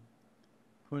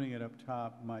putting it up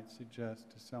top might suggest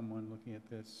to someone looking at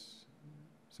this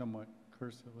somewhat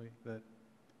cursively that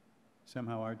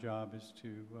somehow our job is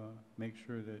to make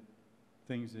sure that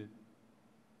things that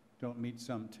don't meet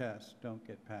some tests don't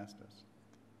get past us.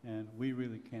 And we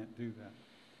really can't do that.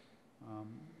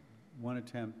 One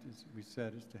attempt, as we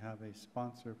said, is to have a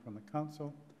sponsor from the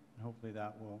council, and hopefully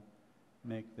that will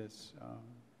make this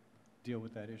deal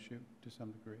with that issue to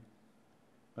some degree.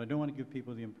 But I don't want to give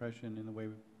people the impression in the way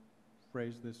we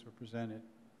phrase this or present it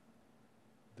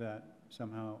that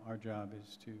somehow our job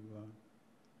is to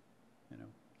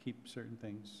keep certain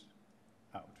things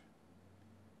out.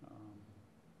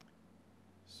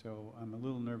 So I'm a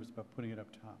little nervous about putting it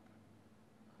up top.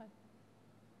 Okay.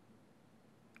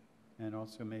 And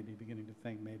also maybe beginning to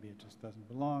think maybe it just doesn't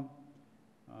belong.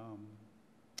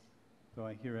 Though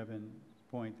I hear Evan's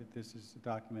point that this is a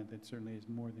document that certainly is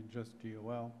more than just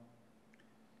GOL.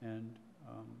 And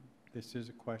this is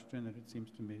a question that it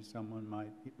seems to me someone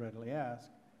might readily ask.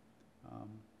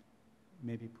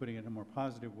 Maybe putting it in a more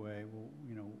positive way, well,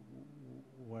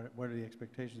 what are the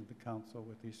expectations of the council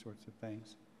with these sorts of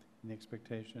things? And the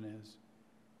expectation is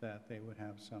that they would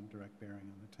have some direct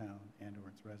bearing on the town and or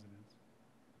its residents.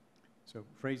 So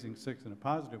phrasing 6 in a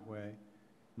positive way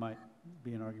might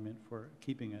be an argument for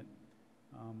keeping it.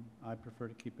 I prefer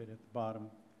to keep it at the bottom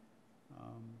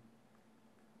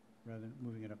rather than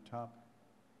moving it up top.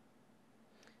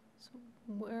 So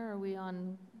where are we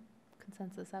on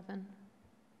consensus, Evan?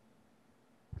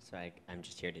 So I'm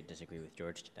just here to disagree with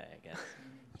George today, I guess.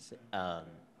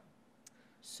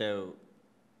 So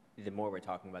the more we're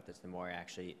talking about this, the more I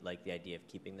actually like the idea of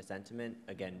keeping the sentiment.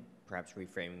 Again, perhaps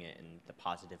reframing it in the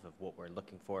positive of what we're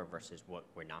looking for versus what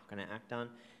we're not going to act on.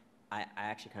 I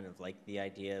actually kind of like the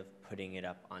idea of putting it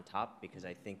up on top because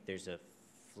I think there's a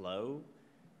flow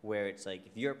where it's like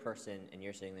if you're a person and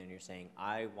you're sitting there and you're saying,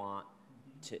 I want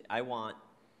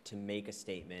to make a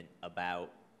statement about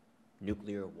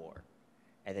nuclear war.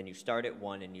 And then you start at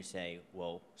one and you say,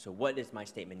 well, so what is my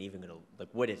statement even going to, like,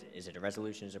 what is it? Is it a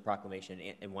resolution, is it a proclamation?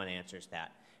 And one answers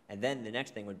that. And then the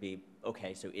next thing would be,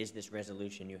 okay, so is this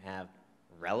resolution you have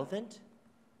relevant?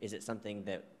 Is it something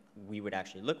that we would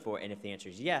actually look for? And if the answer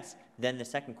is yes, then the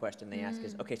second question they ask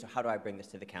is, okay, so how do I bring this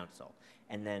to the council?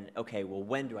 And then, okay, well,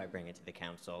 when do I bring it to the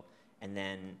council? And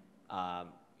then,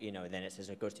 then it says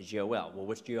it goes to GOL. Well,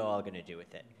 what's GOL going to do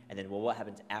with it? And then, well, what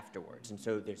happens afterwards? And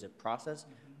so there's a process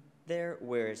there,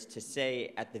 whereas to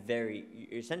say at the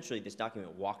essentially this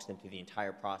document walks them through the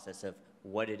entire process of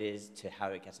what it is to how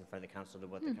it gets in front of the council to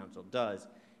what the council does.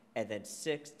 And then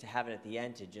 6, to have it at the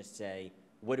end to just say,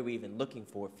 what are we even looking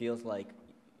for, feels like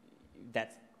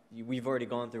we've already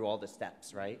gone through all the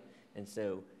steps, right? And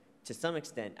so to some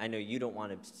extent, I know you don't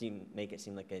want to make it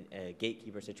seem like a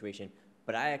gatekeeper situation,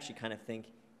 but I actually kind of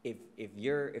think if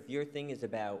your thing is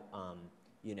about,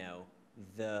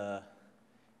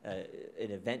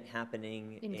 an event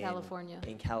happening In California.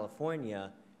 In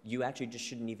California, you actually just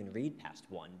shouldn't even read past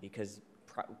 1 because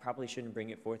probably shouldn't bring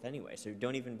it forth anyway. So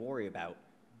don't even worry about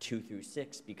 2 through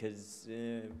 6 because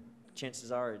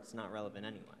chances are it's not relevant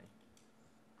anyway.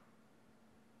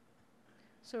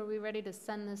 So are we ready to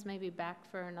send this maybe back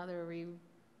for another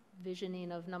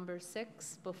revisioning of number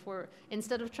 6 before,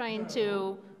 instead of trying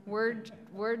to word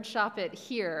shop it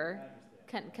here?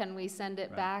 Can we send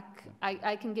it back?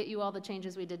 I can get you all the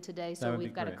changes we did today, so would be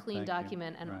we've got a great. clean Thank you.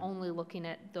 document and Right. only looking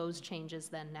at those changes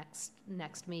then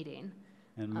next meeting,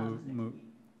 And move,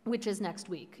 which is next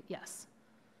week, yes.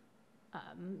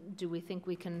 Do we think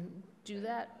we can do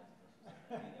that?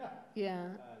 Yeah,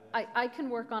 I can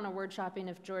work on a word shopping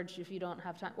if you don't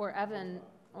have time, or Evan,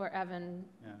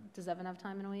 yeah. does Evan have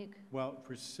time in a week? Well,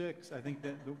 for 6, I think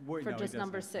that the word. For no, he just doesn't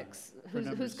number have time. 6? For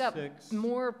number Who's got 6,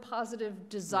 more positive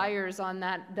desires on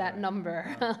that Right.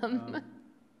 number?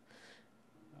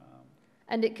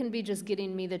 And it can be just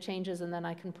getting me the changes and then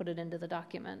I can put it into the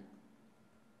document.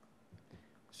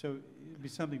 So it'd be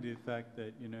something to the effect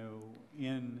that,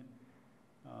 in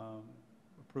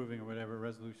approving or whatever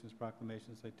resolutions,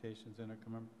 proclamations, citations, and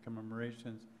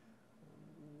commemorations,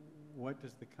 what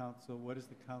is the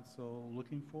council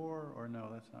looking for? Or no,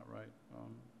 that's not right.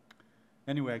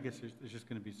 Anyway, I guess there's just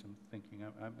going to be some thinking.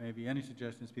 Maybe any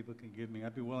suggestions people can give me,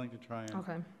 I'd be willing to try and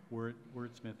Okay.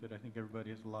 wordsmith it. I think everybody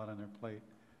has a lot on their plate.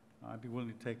 I'd be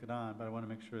willing to take it on, but I want to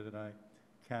make sure that I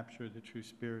capture the true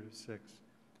spirit of 6.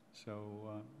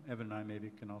 So Evan and I maybe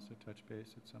can also touch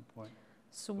base at some point.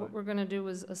 So what we're going to do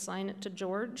is assign it to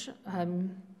George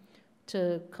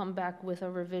to come back with a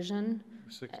revision.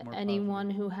 6 more Anyone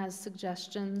who has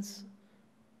suggestions,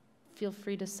 feel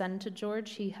free to send to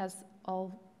George. He has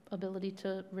all ability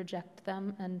to reject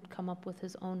them and come up with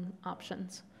his own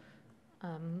options.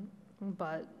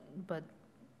 But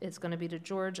it's going to be to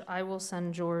George. I will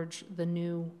send George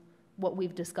what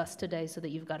we've discussed today so that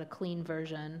you've got a clean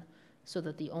version so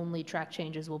that the only track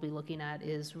changes we'll be looking at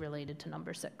is related to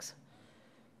number 6.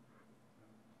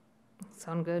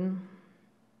 Sound good?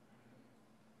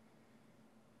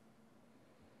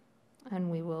 And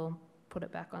we will put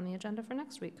it back on the agenda for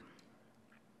next week.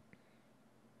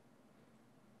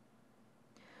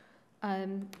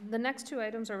 The next 2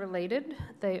 items are related.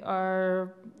 They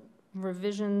are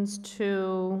revisions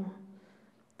to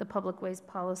the public ways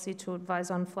policy to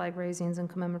advise on flag raisings and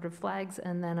commemorative flags,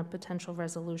 and then a potential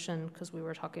resolution, because we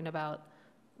were talking about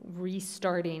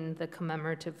restarting the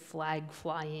commemorative flag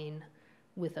flying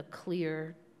with a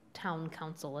clear town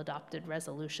council adopted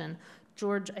resolution.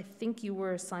 George, I think you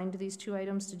were assigned these 2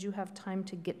 items. Did you have time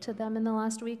to get to them in the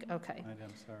last week? Okay.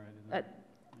 I'm sorry, I did not.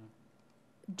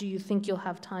 Do you think you'll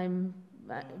have time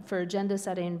for agenda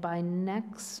setting by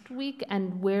next week?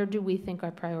 And where do we think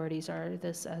our priorities are?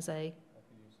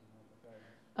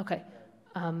 Okay.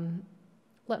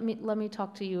 Let me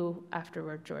talk to you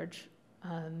afterward, George,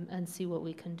 and see what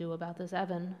we can do about this.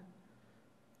 Evan?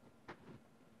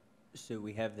 So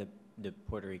we have the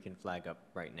Puerto Rican flag up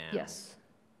right now. Yes.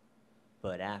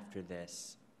 But after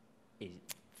this,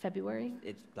 February?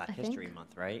 it's Black I History think.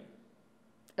 Month, right?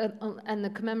 And the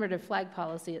commemorative flag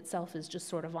policy itself is just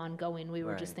sort of ongoing. We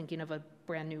were just Right. thinking of a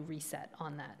brand-new reset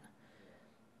on that.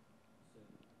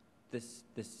 This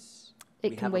It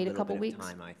we can have wait a little couple bit of weeks.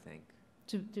 time, I think.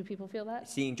 Do people feel that?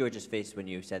 Seeing George's face when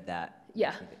you said that.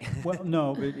 Yeah. Well,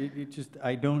 no, but it just,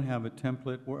 I don't have a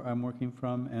template where I'm working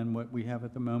from, and what we have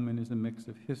at the moment is a mix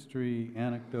of history,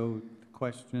 anecdote,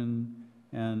 question,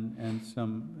 and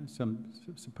some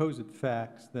supposed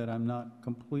facts that I'm not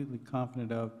completely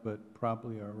confident of, but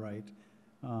probably are right.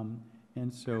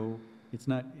 And so it's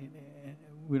not,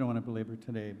 we don't want to belabor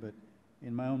today, but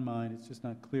in my own mind, it's just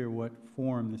not clear what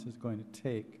form this is going to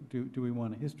take. Do we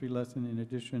want a history lesson in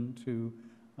addition to,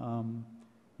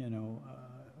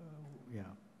 yeah.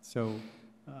 So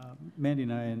Mandy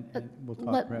and I, and we'll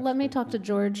talk perhaps. Let me talk to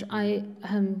George. I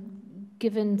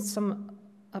given some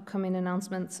upcoming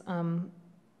announcements,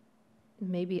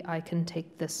 maybe I can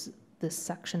take this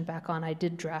section back on. I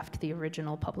did draft the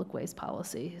original public ways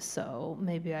policy, so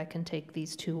maybe I can take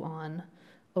these two on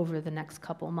over the next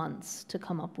couple months to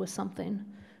come up with something,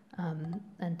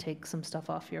 and take some stuff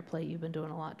off your plate. You've been doing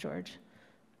a lot, George.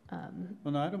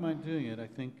 Well, no, I don't mind doing it. I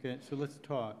think, so let's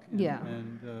talk. Yeah.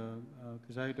 And,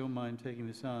 because I don't mind taking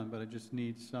this on, but I just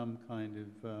need some kind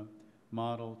of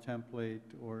model, template,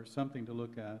 or something to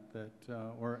look at that,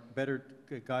 or better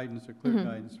guidance or clear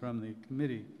guidance from the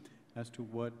committee as to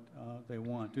what they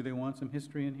want. Do they want some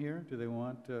history in here? Do they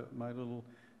want my little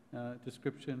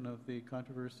description of the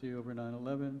controversy over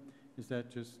 9/11? Is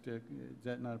that just, is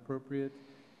that not appropriate?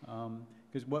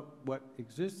 Because what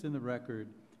exists in the record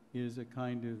is a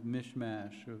kind of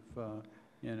mishmash of,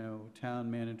 town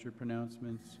manager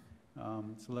pronouncements,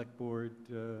 select board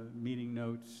meeting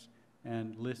notes,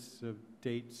 and lists of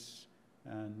dates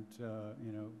and,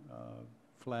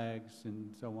 flags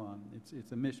and so on.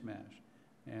 It's a mishmash.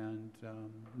 And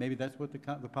maybe that's what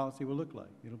the policy will look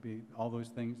like. It'll be all those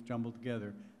things jumbled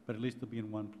together, but at least it'll be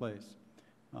in one place.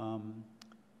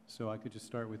 So I could just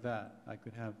start with that. I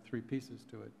could have 3 pieces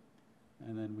to it,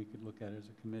 and then we could look at it as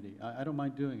a committee. I don't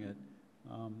mind doing it.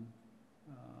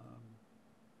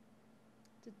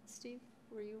 Did Steve,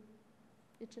 were you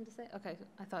itching to say? Okay,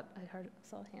 I thought I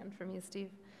saw a hand from you, Steve.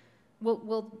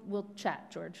 We'll chat,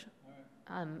 George,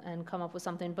 and come up with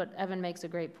something. But Evan makes a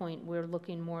great point. We're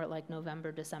looking more at like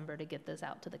November, December to get this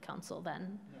out to the council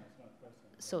then. No, it's not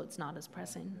pressing. So it's not as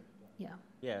pressing. Yeah.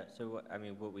 Yeah, so,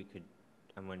 what we could,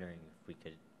 I'm wondering if we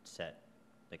could set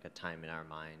like a time in our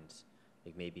minds,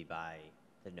 like maybe by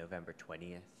the November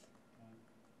 20th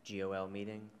GOL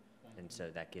meeting. And so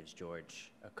that gives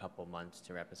George a couple months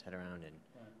to wrap his head around,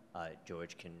 and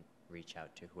George can reach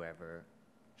out to whoever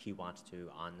he wants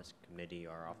to on this committee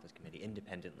or off this committee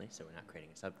independently, so we're not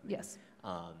creating a subcommittee. Yes.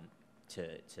 To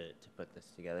put this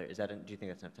together. Is that, do you think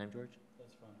that's enough time, George?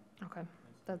 That's fine. Okay,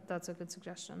 that's a good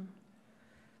suggestion.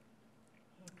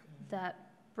 That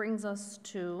brings us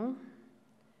to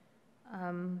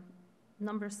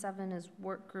number 7 is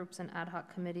work groups and ad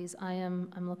hoc committees. I'm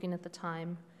looking at the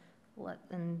time.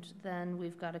 And then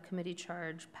we've got a committee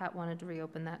charge. Pat wanted to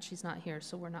reopen that. She's not here,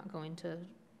 so we're not going to,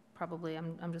 probably,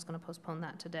 I'm just going to postpone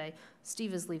that today.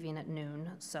 Steve is leaving at noon,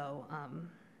 so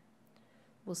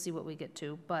we'll see what we get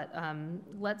to. But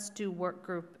let's do work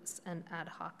groups and ad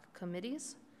hoc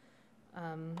committees.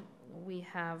 We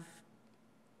have...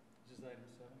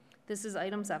 This is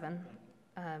item 7.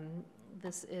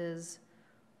 This is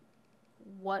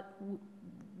what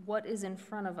is in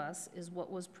front of us is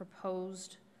what was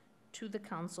proposed to the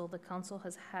council. The council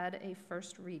has had a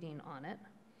first reading on it.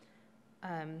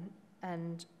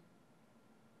 And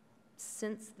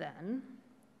since then,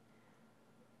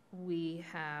 we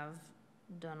have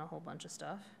done a whole bunch of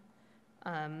stuff.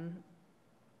 And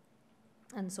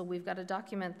so we've got a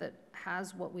document that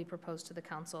has what we proposed to the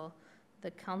council.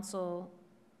 The council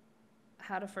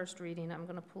had a first reading. I'm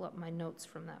going to pull up my notes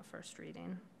from that first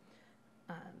reading.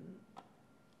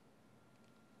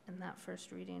 And that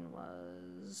first reading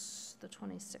was the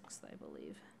 26th, I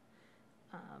believe.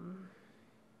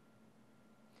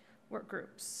 Work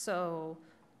groups. So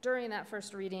during that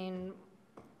first reading,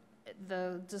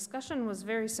 the discussion was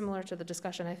very similar to the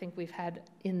discussion I think we've had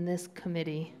in this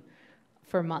committee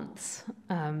for months.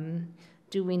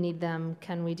 Do we need them?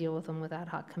 Can we deal with them with ad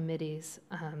hoc committees?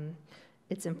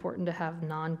 It's important to have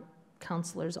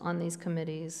non-counselors on these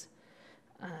committees.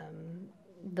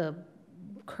 The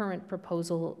current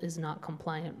proposal is not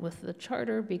compliant with the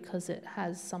charter because it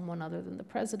has someone other than the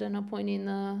president appointing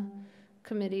the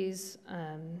committees.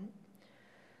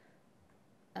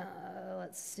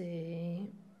 Let's see.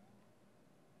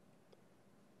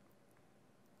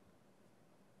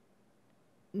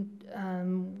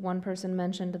 One person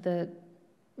mentioned that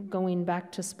going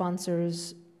back to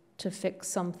sponsors to fix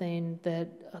something that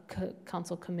a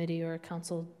council committee or a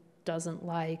council doesn't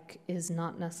like is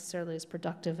not necessarily as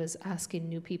productive as asking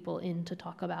new people in to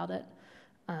talk about it,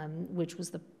 which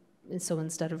was so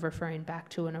instead of referring back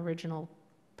to an original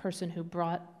person who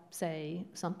brought, say,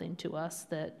 something to us,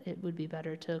 that it would be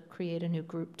better to create a new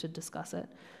group to discuss it.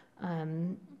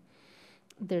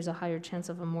 There's a higher chance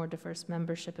of a more diverse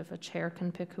membership if a chair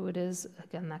can pick who it is.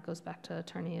 Again, that goes back to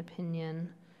attorney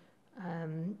opinion.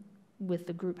 With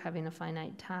the group having a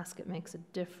finite task, it makes a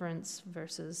difference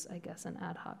versus, I guess, an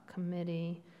ad hoc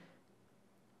committee.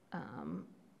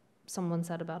 Someone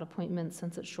said about appointments,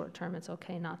 since it's short-term, it's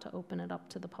okay not to open it up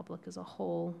to the public as a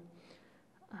whole.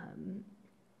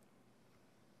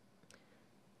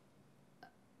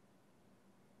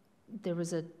 There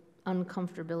was a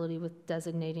uncomfortability with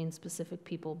designating specific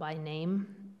people by name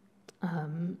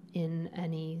in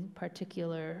any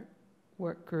particular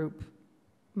work group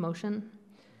motion.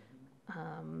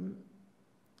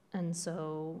 And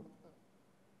so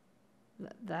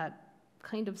that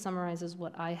kind of summarizes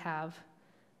what I have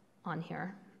on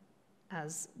here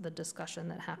as the discussion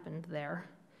that happened there.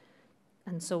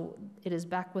 And so it is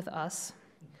back with us.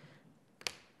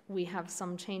 We have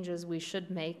some changes we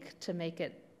should make to make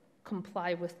it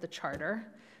comply with the charter.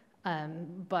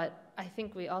 But I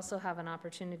think we also have an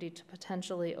opportunity to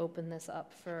potentially open this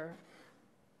up for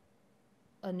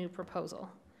a new proposal.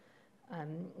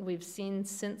 We've seen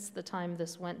since the time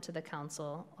this went to the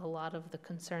council, a lot of the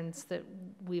concerns that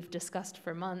we've discussed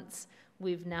for months.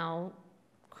 We've now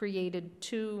created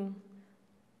two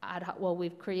ad hoc, well,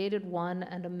 we've created one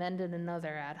and amended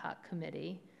another ad hoc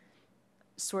committee.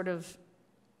 Sort of,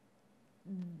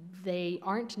 they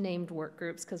aren't named work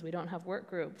groups because we don't have work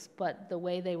groups, but the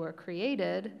way they were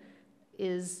created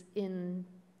is in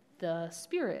the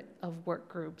spirit of work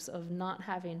groups, of not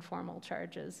having formal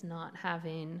charges, not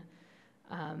having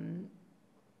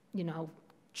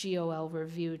GOL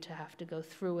review to have to go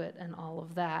through it and all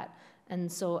of that.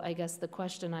 And so I guess the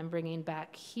question I'm bringing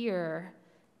back here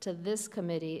to this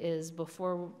committee is,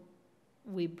 before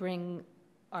we bring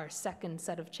our second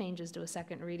set of changes to a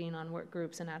second reading on work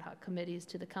groups and ad hoc committees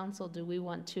to the council, do we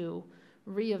want to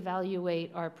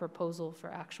reevaluate our proposal for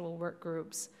actual work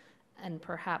groups and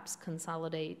perhaps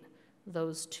consolidate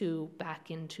those two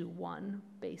back into one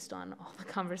based on all the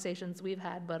conversations we've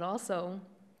had, but also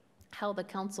how the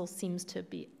council seems to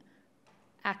be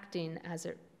acting as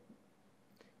it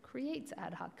creates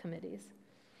ad hoc committees?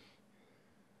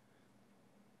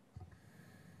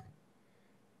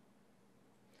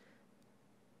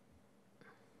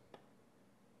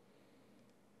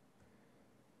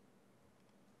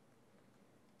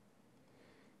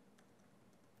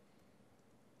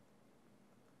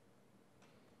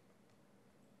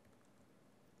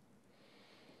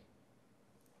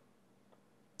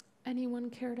 Anyone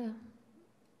care to?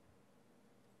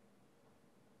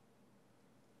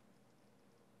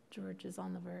 George is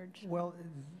on the verge. Well,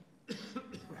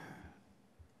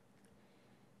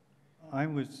 I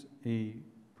was a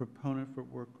proponent for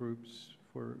work groups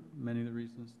for many of the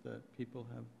reasons that people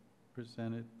have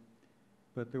presented,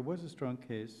 but there was a strong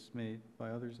case made by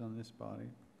others on this body,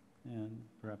 and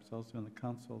perhaps also on the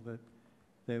council,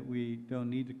 that we don't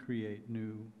need to create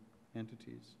new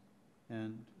entities.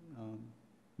 And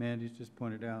Mandy's just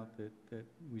pointed out that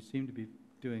we seem to be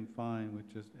doing fine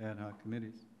with just ad hoc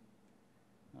committees.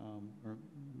 Or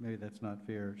maybe that's not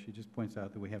fair. She just points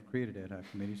out that we have created ad hoc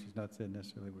committees. She's not said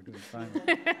necessarily we're doing fine with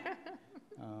it.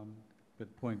 But the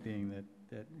point being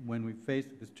that when we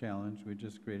faced this challenge, we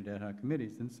just created ad hoc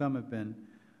committees. And some have been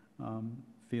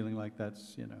feeling like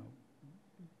that's,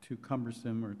 too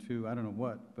cumbersome or too, I don't know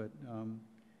what. But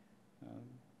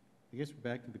I guess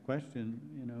we're back to the question,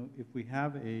 if we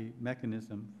have a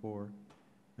mechanism for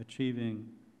achieving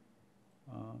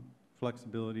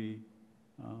flexibility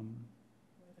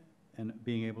and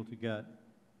being able to get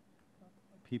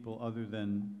people other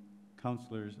than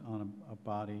counselors on a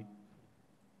body,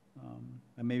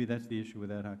 and maybe that's the issue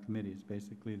with ad hoc committees,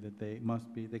 basically, that they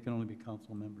can only be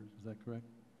council members. Is that correct?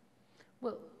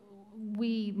 Well,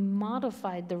 we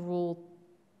modified the rule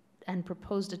and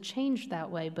proposed a change that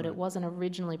way, but It wasn't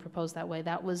originally proposed that way.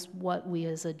 That was what we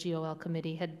as a GOL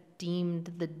committee had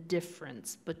deemed the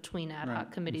difference between ad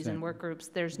hoc committees and work groups.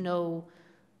 There's no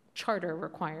charter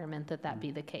requirement that be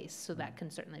the case, so that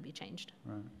can certainly be changed.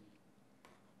 Right.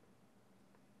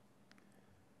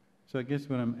 So I guess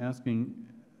what I'm asking,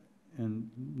 and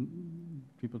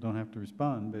people don't have to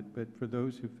respond, but for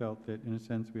those who felt that, in a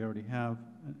sense, we already have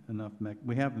enough,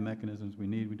 we have the mechanisms we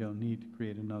need, we don't need to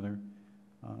create another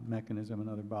mechanism,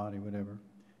 another body, whatever.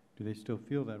 Do they still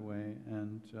feel that way?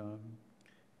 And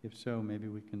if so, maybe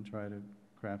we can try to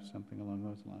craft something along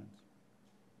those lines.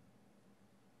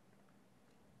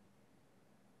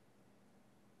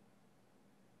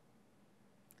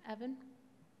 Evan?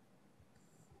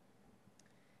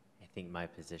 I think my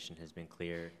position has been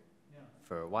clear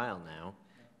for a while now,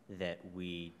 that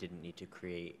we didn't need to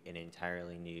create an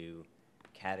entirely new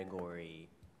category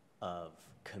of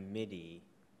committee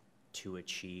to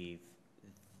achieve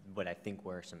what I think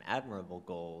were some admirable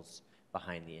goals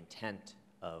behind the intent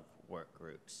of work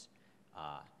groups.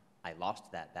 I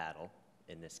lost that battle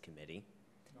in this committee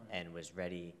and was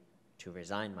ready to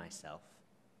resign myself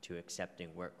to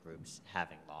accepting work groups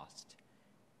having lost.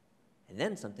 And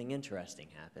then something interesting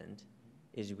happened,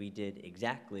 is we did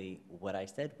exactly what I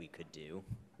said we could do,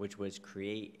 which was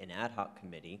create an ad hoc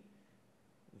committee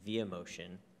via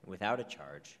motion without a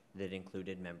charge that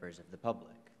included members of the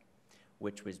public,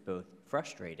 which was both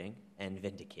frustrating and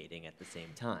vindicating at the same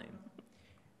time.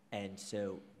 And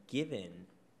so given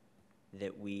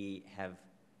that we have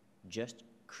just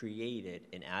created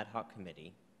an ad hoc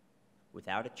committee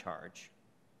without a charge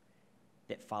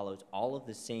that follows all of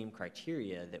the same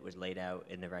criteria that was laid out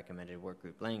in the recommended work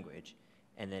group language,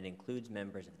 and that includes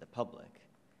members of the public,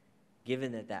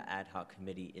 given that that ad hoc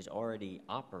committee is already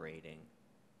operating,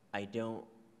 I don't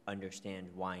understand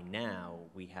why now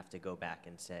we have to go back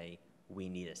and say we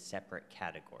need a separate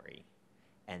category,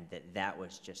 and that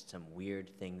was just some weird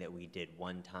thing that we did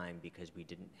one time because we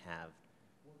didn't have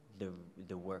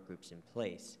the work groups in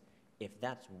place. If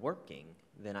that's working,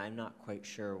 then I'm not quite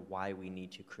sure why we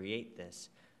need to create this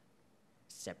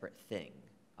separate thing.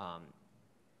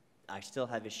 I still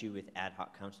have issue with ad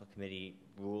hoc council committee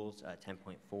rules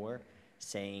 10.4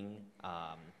 saying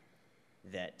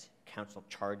that council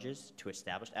charges to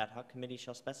establish ad hoc committee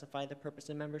shall specify the purpose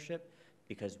and membership,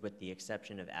 because with the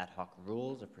exception of ad hoc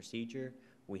rules of procedure,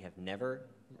 we have never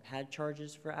had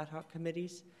charges for ad hoc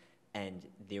committees. And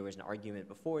there was an argument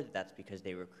before that that's because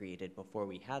they were created before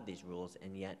we had these rules,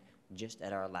 and yet just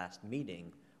at our last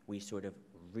meeting, we sort of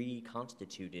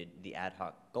reconstituted the ad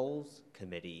hoc goals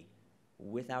committee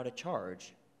without a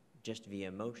charge, just via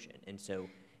motion. And so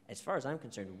as far as I'm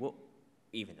concerned,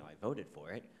 even though I voted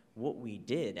for it, what we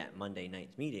did at Monday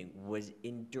night's meeting was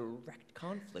in direct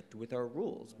conflict with our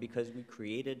rules, because we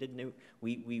created a new,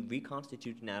 we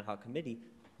reconstituted an ad hoc committee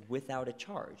without a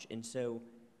charge. And so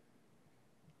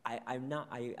I'm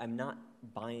not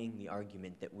buying the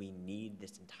argument that we need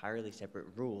this entirely separate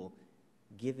rule,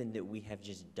 given that we have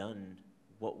just done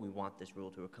what we want this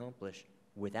rule to accomplish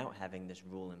without having this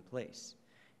rule in place.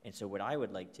 And so what I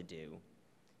would like to do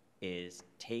is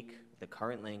take the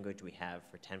current language we have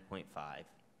for 10.5,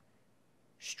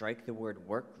 strike the word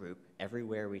work group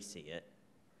everywhere we see it,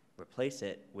 replace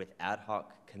it with ad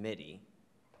hoc committee,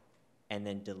 and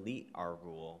then delete our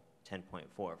rule 10.4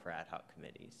 for ad hoc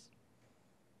committees.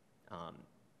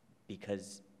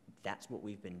 Because that's what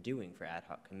we've been doing for ad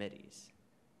hoc committees.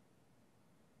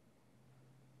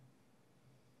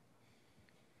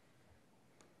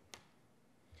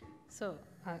 So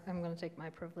I'm going to take my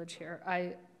privilege here.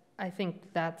 I think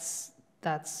that's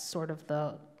sort of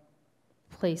the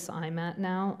place I'm at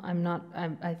now.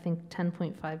 I think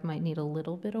 10.5 might need a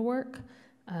little bit of work.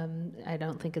 I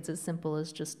don't think it's as simple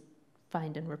as just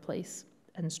find and replace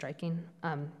and striking.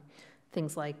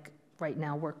 Things like right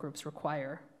now work groups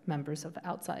require members of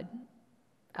outside,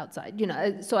 you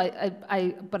know, so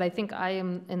but I think I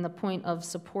am in the point of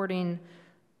supporting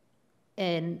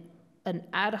an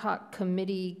ad hoc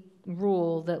committee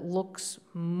rule that looks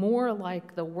more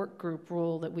like the work group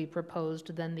rule that we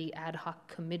proposed than the ad hoc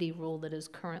committee rule that is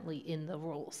currently in the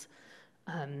rules.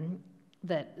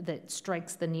 That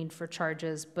strikes the need for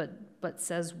charges, but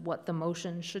says what the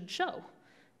motion should show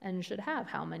and should have,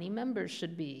 how many members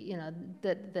should be, you know,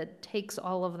 that takes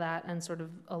all of that and sort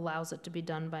of allows it to be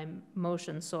done by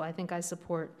motion. So I think I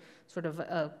support sort of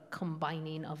a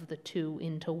combining of the two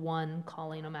into one,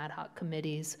 calling them ad hoc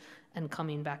committees and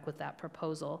coming back with that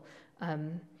proposal.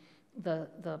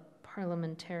 The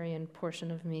parliamentarian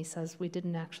portion of me says we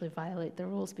didn't actually violate the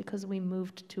rules because we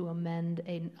moved to amend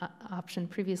an option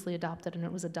previously adopted, and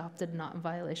it was adopted not in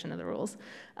violation of the rules.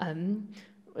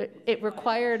 It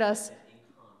required us,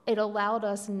 it allowed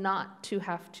us not to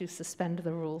have to suspend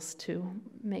the rules to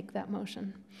make that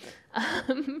motion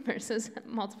versus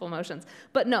multiple motions.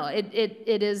 But no, it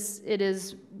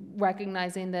is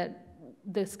recognizing that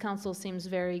this council seems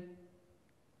very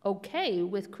okay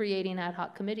with creating ad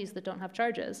hoc committees that don't have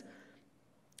charges.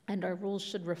 And our rules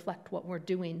should reflect what we're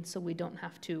doing so we don't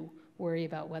have to worry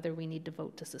about whether we need to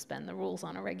vote to suspend the rules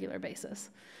on a regular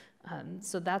basis.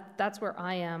 So that's where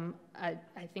I am. I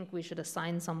think we should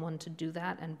assign someone to do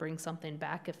that and bring something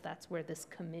back if that's where this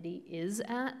committee is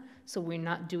at. So we're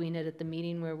not doing it at the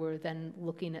meeting where we're then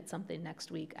looking at something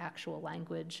next week, actual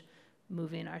language,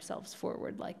 moving ourselves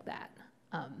forward like that.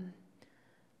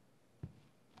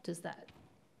 Does that,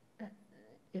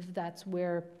 if that's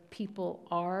where people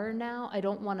are now, I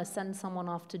don't want to send someone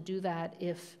off to do that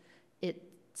if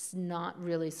it's not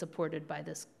really supported by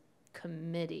this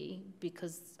committee,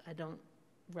 because I don't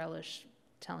relish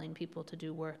telling people to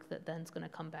do work that then's going to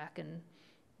come back and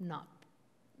not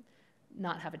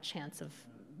have a chance of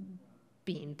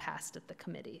being passed at the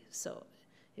committee. So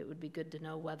it would be good to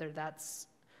know whether that's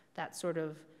that sort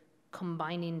of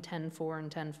combining 10.4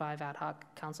 and 10.5 ad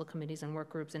hoc council committees and work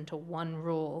groups into one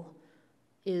rule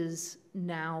is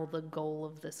now the goal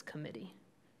of this committee.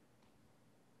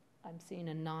 I'm seeing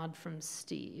a nod from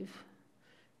Steve.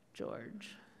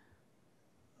 George?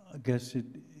 I guess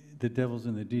the devil's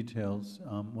in the details.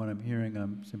 What I'm hearing,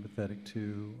 I'm sympathetic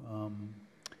to.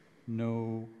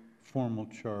 No formal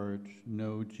charge,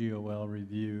 no GOL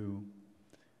review.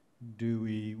 Do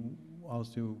we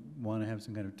also want to have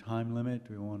some kind of time limit?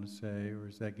 Do we want to say, or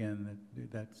is that, again,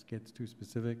 that gets too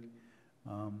specific?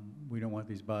 We don't want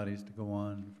these bodies to go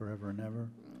on forever and ever.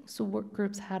 So work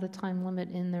groups had a time limit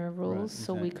in their rules,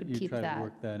 so we could keep You try that. to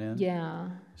work that in? Yeah.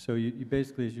 So you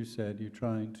basically, as you said, you're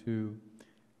trying to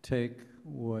take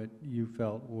what you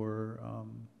felt were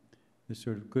the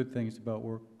sort of good things about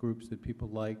work groups that people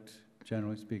liked,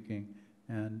 generally speaking,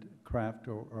 and craft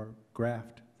or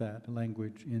graft that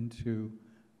language into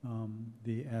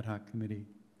the ad hoc committee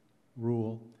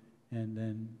rule, and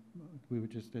then we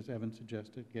would just, as Evan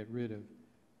suggested, get rid of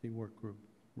the work group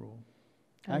rule.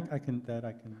 I'd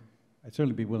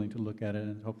certainly be willing to look at it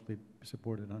and hopefully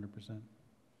support it 100%.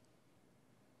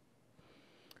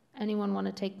 Anyone want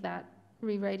to take that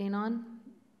rewriting on?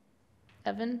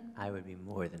 Evan? I would be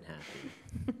more than happy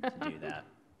to do that.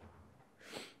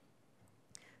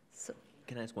 So,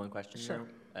 Can I ask one question, Sure.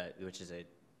 though? Which is a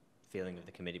feeling of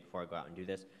the committee before I go out and do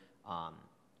this.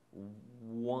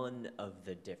 One of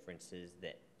the differences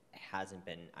that hasn't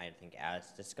been, I think,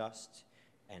 as discussed,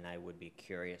 and I would be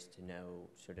curious to know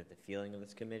sort of the feeling of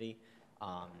this committee,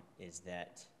 is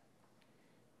that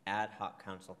ad hoc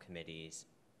council committees,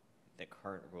 the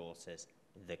current rule says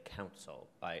the council,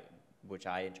 by which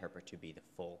I interpret to be the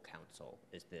full council,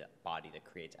 is the body that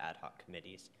creates ad hoc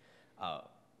committees.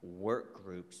 Work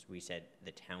groups, we said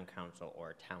the town council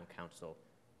or town council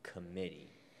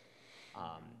committee.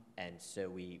 And so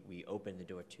we opened the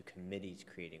door to committees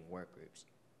creating work groups.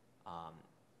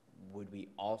 Would we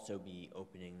also be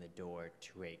opening the door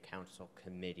to a council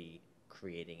committee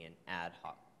creating an ad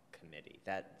hoc committee?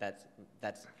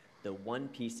 That's the one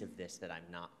piece of this that I'm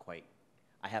not quite,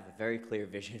 I have a very clear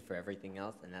vision for everything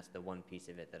else, and that's the one piece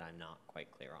of it that I'm not quite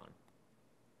clear on.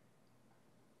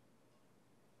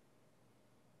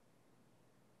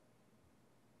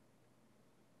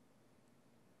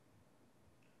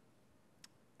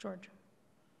 George?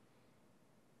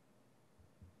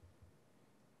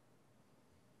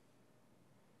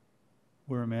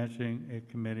 We're imagining a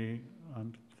committee,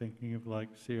 I'm thinking of like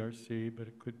CRC, but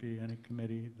it could be any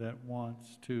committee that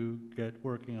wants to get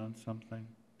working on something.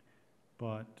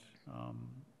 But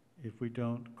if we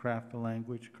don't craft the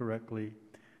language correctly,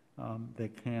 they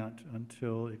can't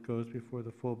until it goes before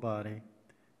the full body,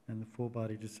 and the full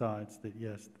body decides that,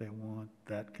 yes, they want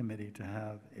that committee to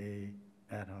have a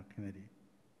ad hoc committee.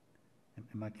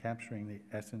 Am I capturing the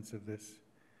essence of this,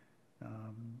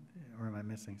 or am I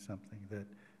missing something?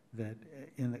 That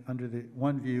under the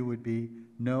one view would be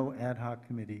no ad hoc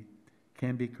committee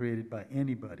can be created by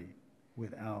anybody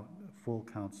without full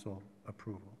council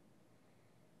approval.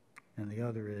 And the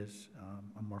other is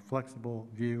a more flexible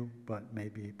view, but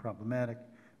maybe problematic,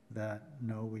 that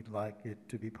no, we'd like it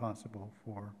to be possible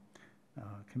for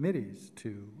committees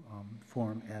to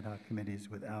form ad hoc committees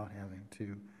without having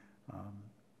to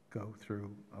go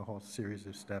through a whole series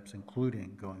of steps,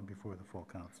 including going before the full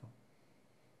council.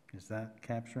 Is that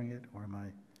capturing it, or am I,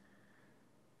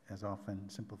 as often,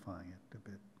 simplifying it a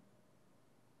bit?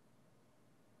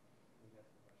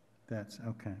 That's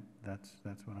okay. That's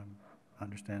what I'm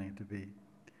understanding it to be.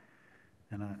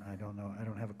 And I don't know. I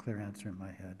don't have a clear answer in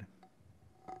my head.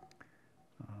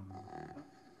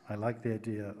 I like the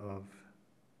idea of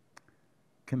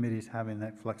committees having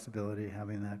that flexibility,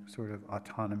 having that sort of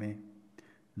autonomy,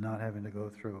 not having to go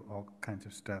through all kinds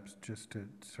of steps just to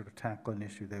sort of tackle an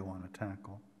issue they want to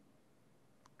tackle.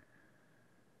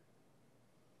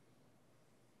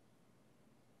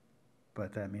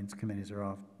 But that means committees are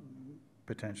off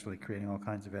potentially creating all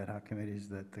kinds of ad hoc committees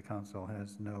that the council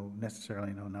has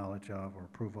necessarily no knowledge of or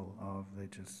approval of. They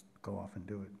just go off and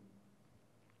do it.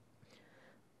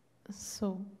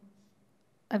 So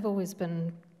I've always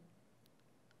been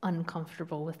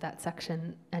uncomfortable with that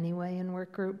section anyway in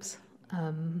work groups.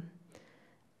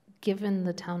 Given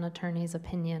the town attorney's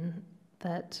opinion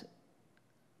that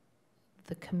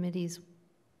the committee's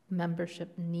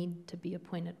membership need to be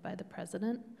appointed by the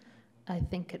president, I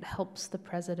think it helps the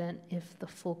president if the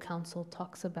full council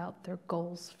talks about their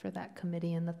goals for that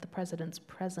committee and that the president's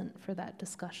present for that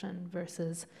discussion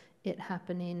versus it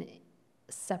happening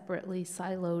separately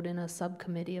siloed in a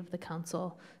subcommittee of the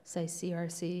council, say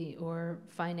CRC or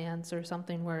finance or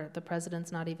something where the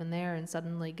president's not even there and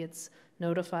suddenly gets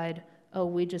notified, oh,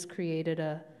 we just created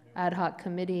a ad hoc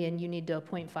committee and you need to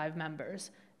appoint 5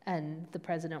 members. And the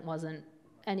president wasn't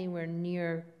anywhere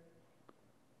near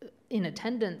in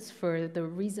attendance for the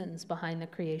reasons behind the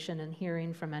creation and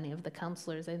hearing from any of the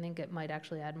counselors. I think it might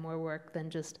actually add more work than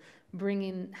just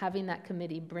having that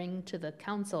committee bring to the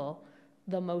council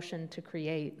the motion to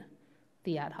create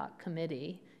the ad hoc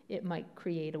committee. It might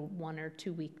create a 1 or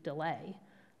 2 week delay.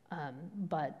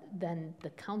 But then the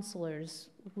counselors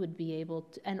would be able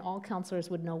to, and all counselors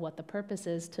would know what the purpose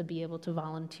is to be able to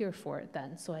volunteer for it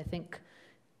then. So I think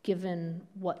given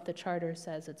what the charter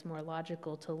says, it's more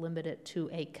logical to limit it to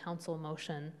a council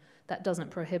motion. That doesn't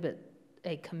prohibit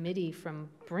a committee from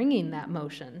bringing that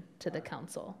motion to the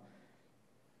council.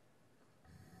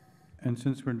 And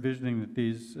since we're envisioning that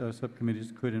these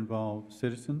subcommittees could involve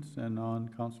citizens and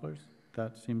non-councilors,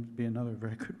 that seems to be another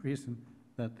very good reason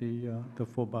that the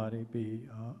full body be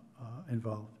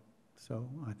involved. So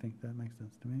I think that makes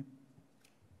sense to me.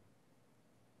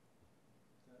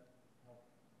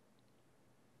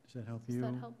 Does that help you?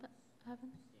 Does that help, Evan?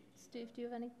 Steve, do you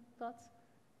have any thoughts?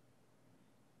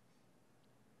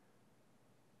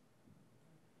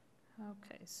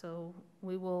 Okay, so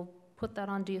we will put that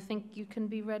on. Do you think you can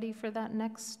be ready for that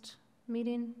next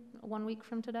meeting 1 week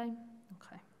from today?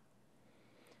 Okay.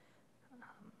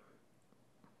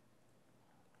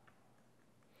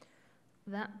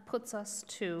 That puts us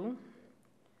to,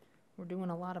 we're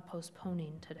doing a lot of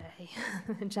postponing today.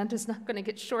 The agenda's not going to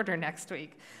get shorter next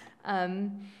week.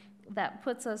 That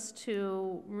puts us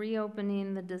to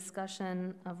reopening the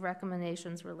discussion of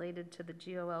recommendations related to the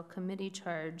GOL committee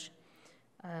charge,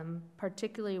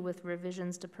 particularly with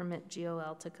revisions to permit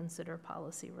GOL to consider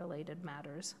policy-related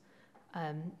matters.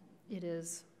 It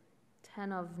is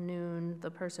 10 of noon.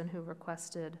 The person who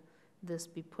requested this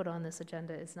be put on this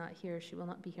agenda is not here. She will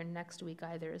not be here next week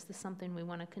either. Is this something we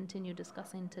want to continue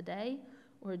discussing today,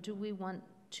 or do we want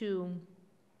to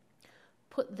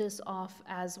put this off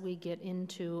as we get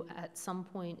into, at some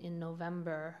point in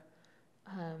November,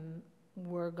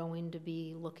 we're going to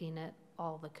be looking at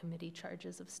all the committee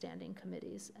charges of standing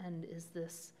committees? And is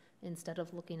this, instead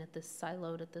of looking at this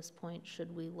siloed at this point,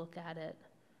 should we look at it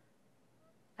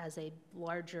as a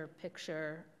larger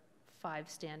picture, 5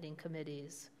 standing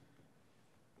committees?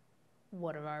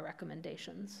 What are our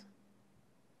recommendations?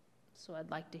 So I'd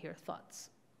like to hear thoughts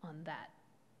on that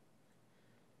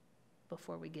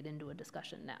before we get into a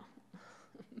discussion now.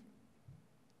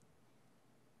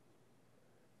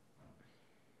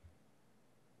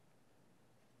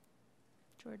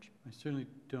 George? I certainly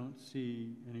don't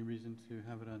see any reason to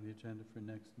have it on the agenda for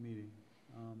next meeting.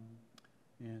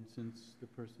 And since the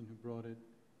person who brought it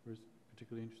was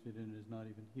particularly interested in it is not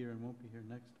even here and won't be here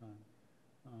next time,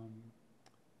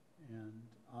 and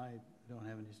I don't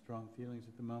have any strong feelings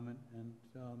at the moment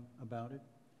about it,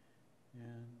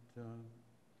 and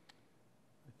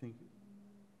I think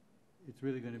it's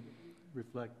really going to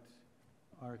reflect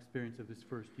our experience of this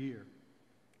first year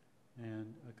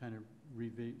and a kind of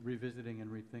revisiting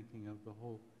and rethinking of the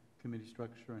whole committee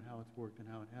structure and how it's worked and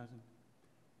how it hasn't.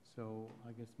 So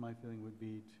I guess my feeling would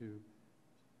be to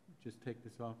just take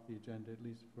this off the agenda, at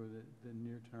least for the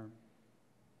near term,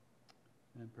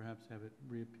 and perhaps have it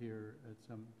reappear at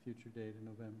some future date in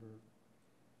November.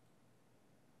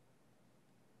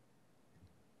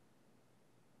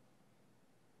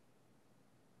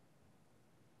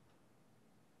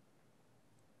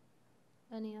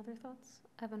 Any other thoughts?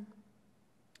 Evan?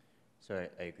 So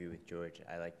I agree with George.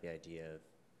 I like the idea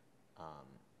of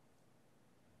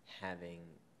having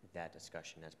that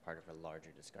discussion as part of a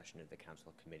larger discussion of the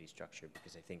council committee structure,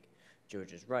 because I think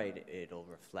George is right. It'll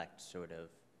reflect sort of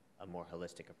a more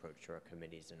holistic approach to our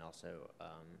committees, and also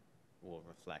will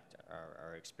reflect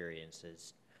our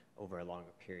experiences over a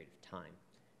longer period of time.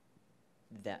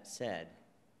 That said,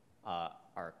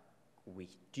 we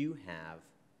do have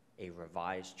a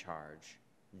revised charge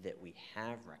that we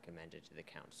have recommended to the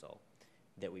council,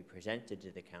 that we presented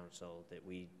to the council, that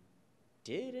we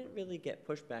didn't really get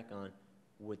pushback on,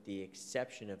 with the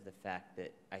exception of the fact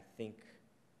that I think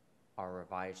our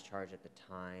revised charge at the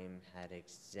time had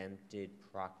exempted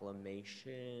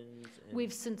proclamations.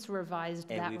 We've since revised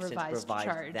that revised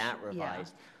charge. Yeah.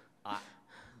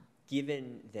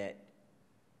 Given that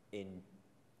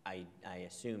I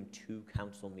assume 2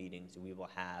 council meetings we will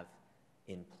have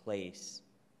in place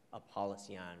a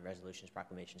policy on resolutions,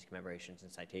 proclamations, commemorations,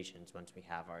 and citations once we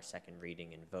have our second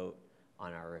reading and vote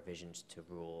on our revisions to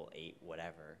Rule 8,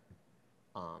 whatever.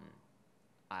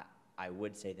 I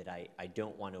would say that I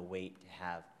don't want to wait to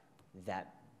have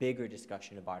that bigger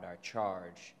discussion about our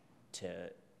charge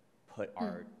to put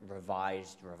our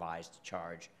revised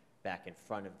charge back in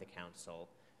front of the council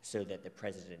so that the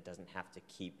president doesn't have to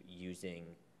keep using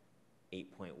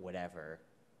 8 point whatever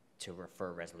to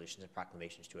refer resolutions and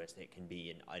proclamations to us. It would be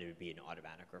an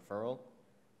automatic referral.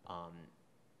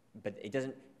 But it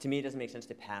doesn't, to me, it doesn't make sense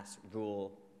to pass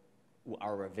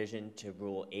our revision to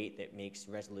Rule 8 that makes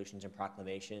resolutions and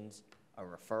proclamations a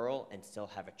referral and still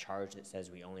have a charge that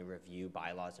says we only review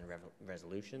bylaws and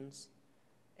resolutions.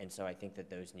 And so I think that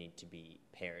those need to be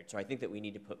paired. So I think that we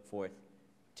need to put forth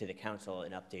to the council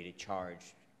an updated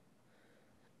charge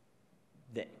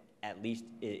that at least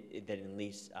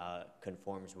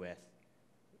conforms with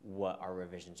what our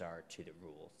revisions are to the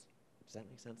rules. Does that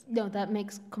make sense? No, that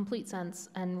makes complete sense.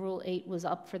 And Rule 8 was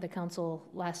up for the council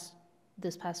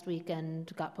this past week and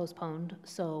got postponed.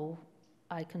 So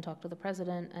I can talk to the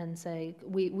president and say,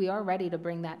 we are ready to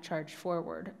bring that charge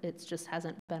forward. It just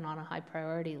hasn't been on a high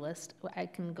priority list. I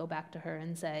can go back to her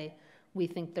and say, we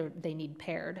think they need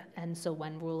paired. And so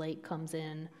when Rule 8 comes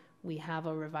in, we have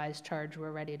a revised charge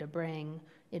we're ready to bring.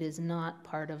 It is not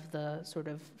part of the sort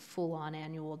of full-on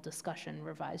annual discussion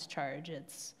revised charge.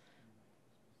 It's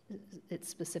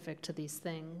specific to these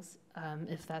things.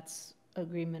 If that's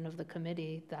agreement of the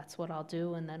committee, that's what I'll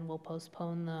do, and then we'll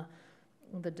postpone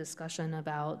the discussion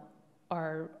about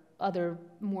our other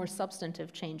more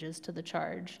substantive changes to the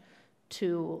charge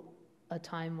to a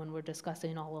time when we're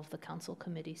discussing all of the council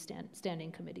committee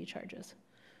standing committee charges,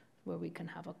 where we can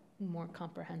have a more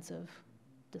comprehensive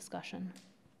discussion.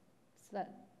 Does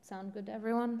that sound good to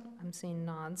everyone? I'm seeing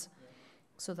nods.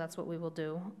 So that's what we will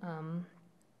do.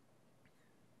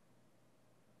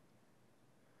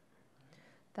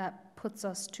 That puts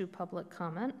us to public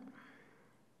comment.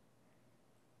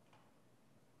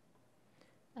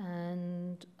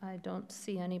 And I don't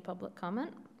see any public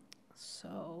comment,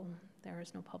 so there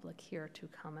is no public here to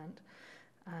comment.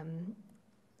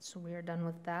 So we are done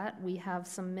with that. We have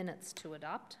some minutes to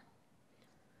adopt.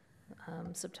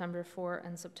 September 4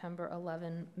 and September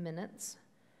 11 minutes.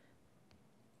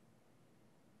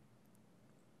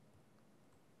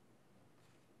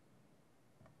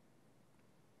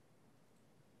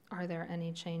 Are there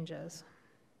any changes?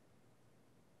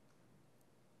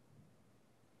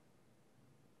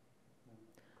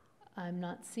 I'm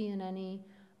not seeing any.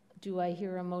 Do I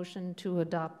hear a motion to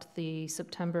adopt the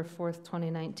September 4th,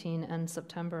 2019 and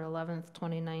September 11th,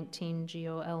 2019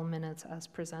 GOL minutes as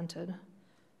presented?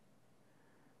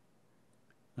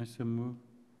 I so move.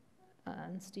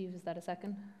 And Steve, is that a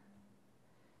second?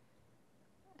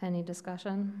 Any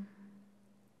discussion?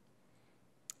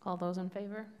 All those in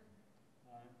favor?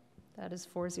 Aye. That is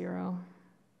 4-0.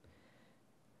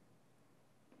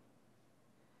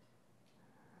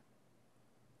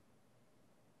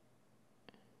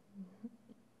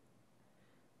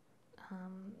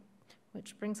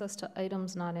 Which brings us to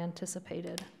items not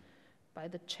anticipated by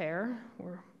the chair.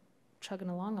 We're chugging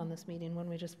along on this meeting when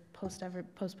we just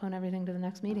postpone everything to the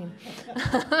next meeting.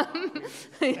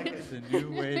 It's a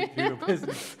new way to do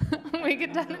business. We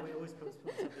get done.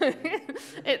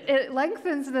 It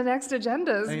lengthens the next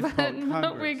agendas,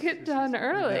 but we get done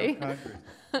early.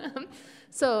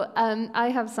 So I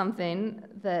have something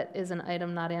that is an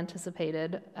item not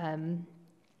anticipated.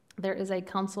 There is a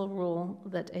council rule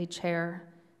that a chair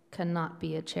cannot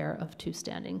be a chair of two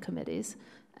standing committees.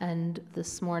 And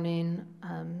this morning,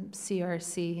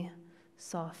 CRC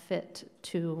saw fit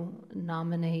to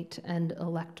nominate and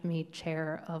elect me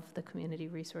chair of the Community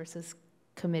Resources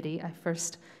Committee. I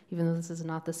first, even though this is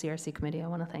not the CRC committee, I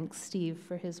want to thank Steve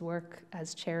for his work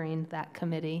as chairing that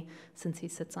committee, since he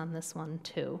sits on this one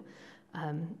too.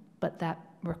 But that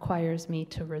requires me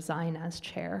to resign as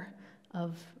chair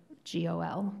of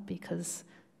GOL, because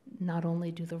not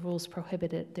only do the rules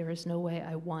prohibit it, there is no way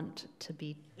I want to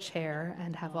be chair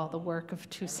and have all the work of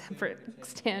two separate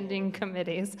standing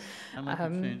committees. I'd like to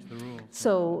change the rules.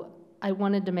 So I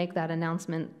wanted to make that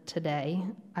announcement today.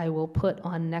 I will put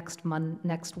on next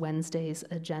Wednesday's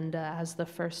agenda as the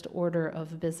first order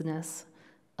of business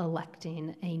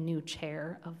electing a new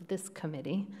chair of this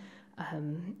committee,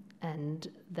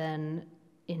 and then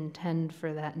intend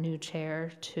for that new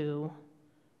chair to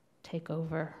take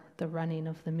over the running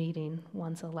of the meeting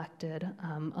once elected,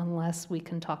 unless we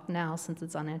can talk now, since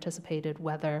it's unanticipated,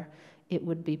 whether it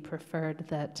would be preferred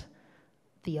that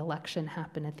the election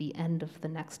happen at the end of the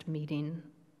next meeting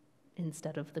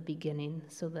instead of the beginning,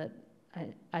 so that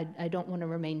I don't want to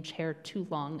remain chair too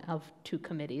long of two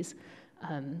committees.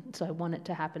 So I want it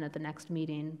to happen at the next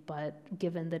meeting, but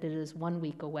given that it is 1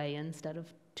 week away instead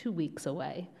of 2 weeks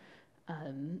away,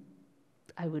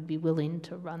 I would be willing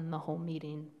to run the whole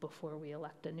meeting before we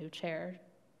elect a new chair.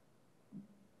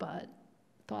 But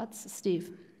thoughts,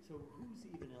 Steve? So who's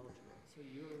even eligible? So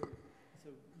you're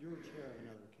chair of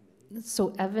another committee.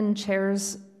 So Evan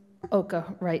chairs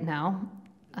OCA right now.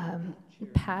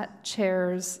 Pat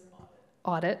chairs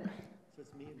audit. So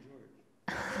it's me and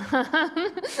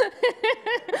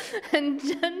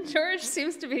George. And George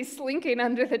seems to be slinking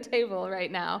under the table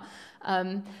right now.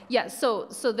 Yeah, so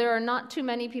there are not too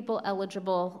many people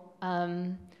eligible.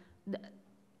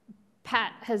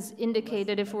 Pat has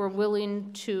indicated if we're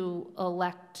willing to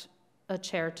elect a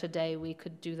chair today, we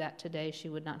could do that today. She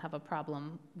would not have a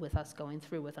problem with us going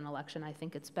through with an election. I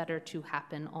think it's better to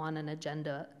happen on an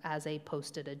agenda as a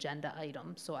posted agenda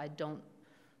item. So I don't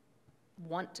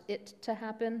want it to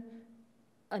happen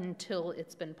until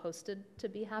it's been posted to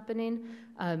be happening.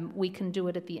 We can do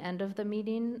it at the end of the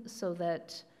meeting so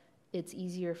that it's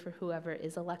easier for whoever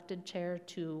is elected chair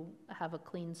to have a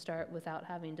clean start without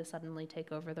having to suddenly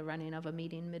take over the running of a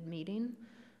meeting mid-meeting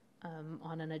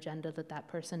on an agenda that that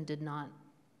person did not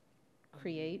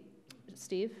create.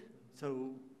 Steve?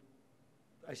 So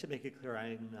I should make it clear,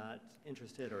 I'm not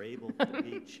interested or able to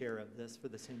be chair of this for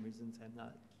the same reasons I'm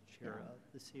not chair of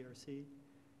the CRC.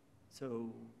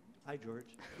 So, hi,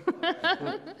 George.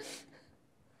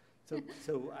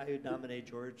 So I would nominate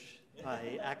George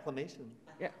by acclamation.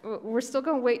 Yeah, we're still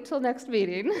going to wait till next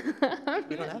meeting.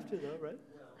 We don't have to though, right?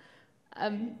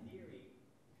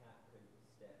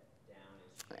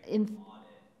 In,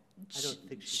 I don't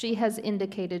think she has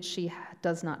indicated she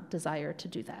does not desire to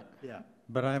do that. Yeah.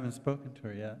 But I haven't spoken to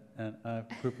her yet, and I have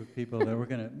a group of people that we're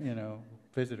going to,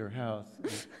 visit her house.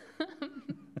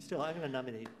 Still, I'm going to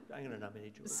nominate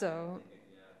George. So,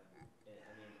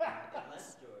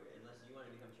 Unless you want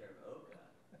to become chair of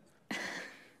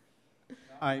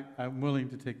OCA. I'm willing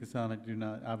to take this on. I do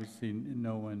not, obviously,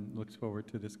 no one looks forward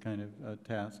to this kind of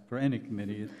task for any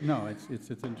committee.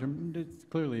 It's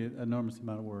clearly an enormous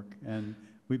amount of work, and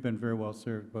we've been very well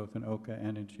served both in OCA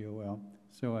and in GOL.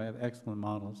 So I have excellent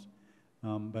models,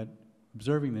 but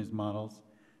observing these models,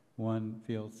 one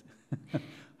feels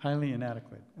highly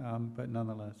inadequate. But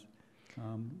nonetheless,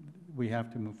 we have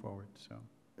to move forward.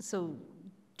 so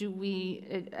do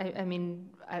we,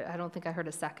 I don't think I heard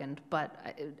a second, but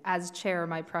as chair,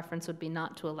 my preference would be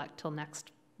not to elect till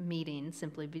next meeting,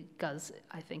 simply because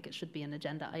I think it should be an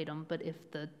agenda item. But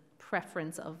if the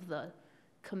preference of the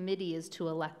committee is to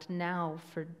elect now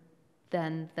for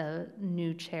then the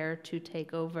new chair to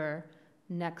take over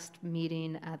next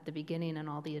meeting at the beginning and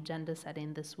all the agenda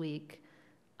setting this week,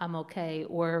 I'm okay.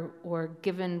 Or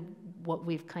given what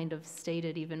we've kind of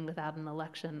stated, even without an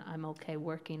election, I'm okay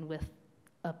working with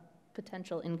a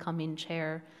potential incoming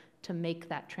chair to make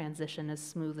that transition as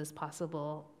smooth as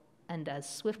possible and as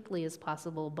swiftly as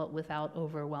possible, but without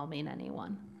overwhelming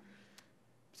anyone.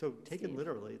 So taken Steve.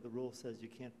 literally, the rule says you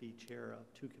can't be chair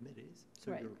of two committees.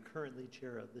 So Right. you're currently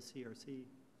chair of the CRC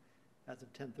as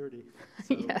of 10:30.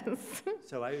 So, Yes.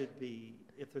 So I would be,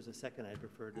 if there's a second, I'd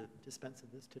prefer to dispense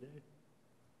of this today.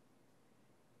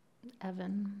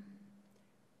 Evan?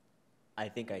 I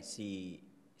think I see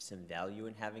some value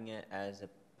in having it as a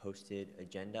posted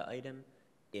agenda item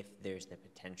if there's the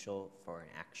potential for an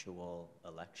actual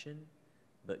election.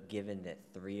 But given that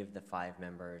 3 of the 5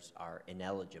 members are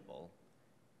ineligible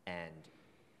and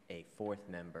a 4th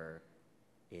member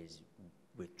is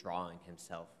withdrawing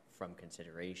himself from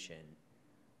consideration,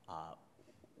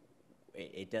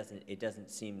 it doesn't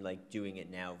seem like doing it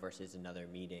now versus another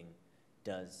meeting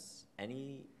does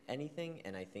anything,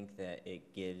 and I think that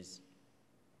it gives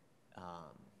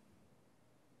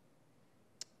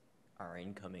our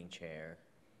incoming chair,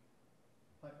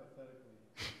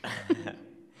 hypothetically,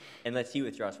 unless he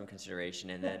withdraws from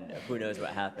consideration, and then who knows what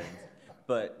happens.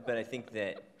 But I think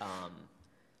that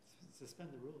Suspend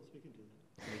the rules, we can do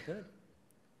that. we could.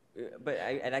 But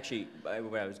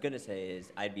what I was going to say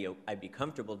is I'd be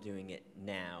comfortable doing it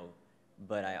now,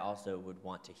 but I also would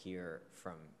want to hear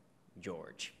from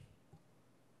George.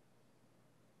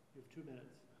 You have 2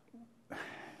 minutes.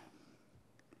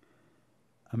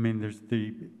 I mean, there's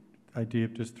the idea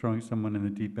of just throwing someone in the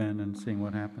deep end and seeing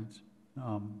what happens.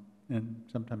 And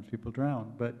sometimes people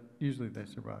drown, but usually they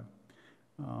survive.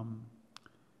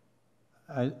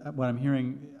 What I'm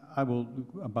hearing, I will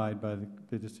abide by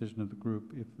the decision of the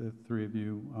group. If the 3 of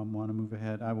you want to move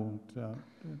ahead, I won't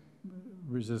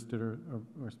resist it or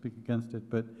speak against it.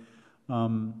 But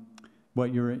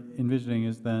what you're envisioning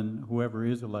is then whoever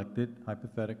is elected,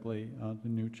 hypothetically, the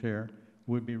new chair,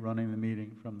 would be running the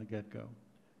meeting from the get-go.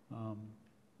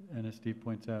 And as Steve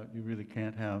points out, you really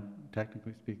can't have,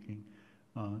 technically speaking,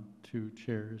 two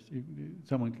chairs.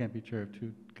 Someone can't be chair of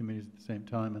two committees at the same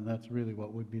time, and that's really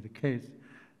what would be the case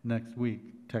next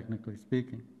week, technically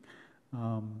speaking.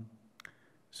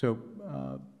 So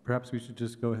perhaps we should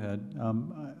just go ahead.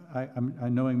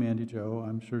 I'm knowing Mandy Jo,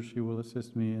 I'm sure she will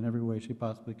assist me in every way she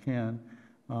possibly can,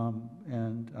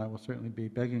 and I will certainly be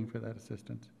begging for that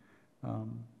assistance.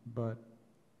 But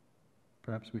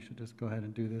perhaps we should just go ahead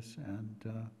and do this and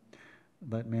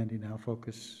let Mandy now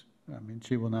focus. I mean,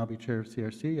 she will now be chair of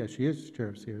CRC, as she is chair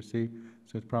of CRC,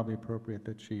 so it's probably appropriate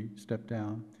that she step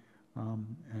down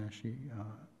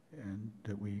and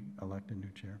that we elect a new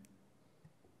chair.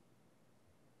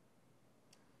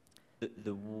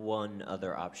 The one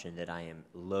other option that I am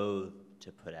loath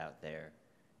to put out there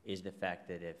is the fact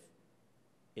that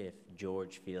if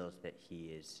George feels that he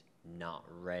is not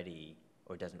ready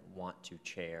or doesn't want to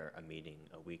chair a meeting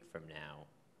a week from now,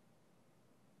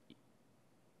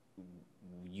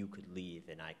 you could leave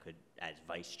and I could, as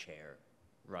vice chair,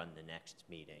 run the next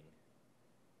meeting.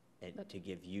 And to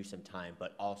give you some time,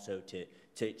 but also to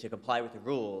comply with the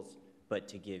rules, but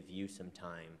to give you some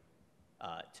time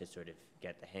to sort of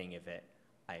get the hang of it.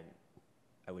 I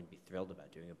wouldn't be thrilled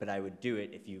about doing it, but I would do it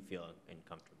if you feel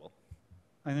uncomfortable.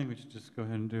 I think we should just go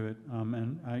ahead and do it.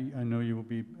 And I know you will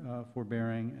be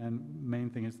forbearing, and main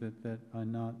thing is that I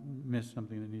not miss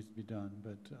something that needs to be done.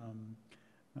 But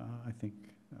I think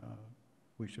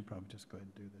we should probably just go ahead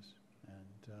and do this.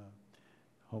 And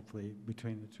hopefully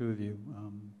between the two of you,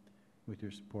 with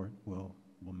your support, we'll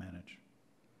manage.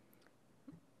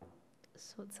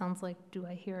 So it sounds like, do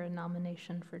I hear a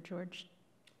nomination for George?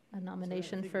 A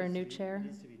nomination for a new chair? It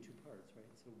needs to be two parts, right?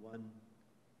 So one,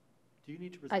 do you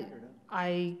need to resign or not?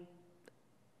 I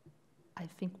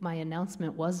think my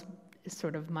announcement was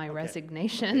sort of my Okay.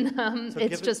 resignation. So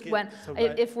It's just when,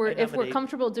 if we're nominate-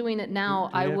 comfortable doing it now,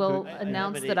 Do we I have will to- I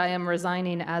announce that nominate- I am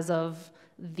resigning as of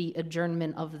the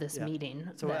adjournment of this Yeah.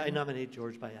 meeting. So then. I nominate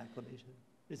George by acclamation.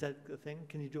 Is that the thing?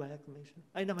 Can you do acclamation?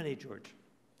 I nominate George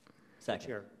for Second.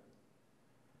 chair.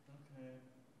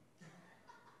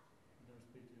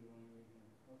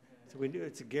 So we knew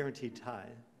it's a guaranteed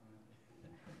tie.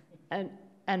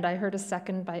 And I heard a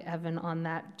second by Evan on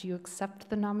that. Do you accept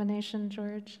the nomination,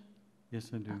 George?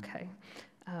 Yes, I do. Okay.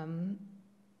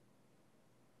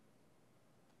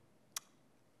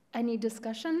 Any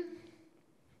discussion?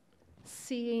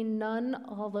 Seeing none,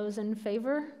 all those in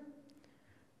favor?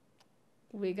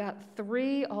 We got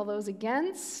 3, all those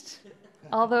against,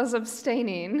 all those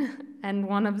abstaining, and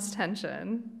 1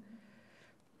 abstention.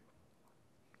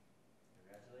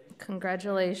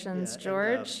 Congratulations, Yeah, and,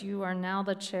 George. You are now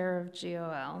the chair of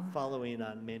GOL. Following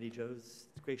on Mandy Jo's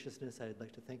graciousness, I'd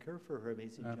like to thank her for her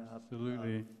amazing job.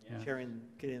 Absolutely. of Yeah. Chairing,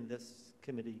 getting this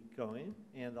committee going,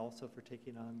 and also for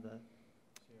taking on the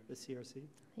CRC.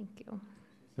 Thank you.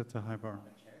 That's a high bar.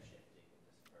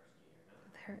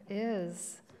 There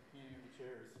is.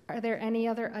 Are there any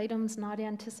other items not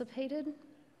anticipated?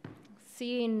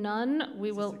 Seeing none,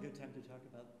 we will. Is this a good time to talk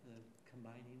about the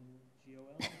combining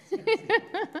GOL?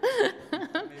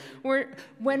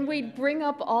 When we bring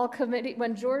up all committee,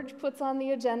 when George puts on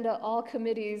the agenda all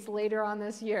committees later on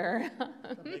this year,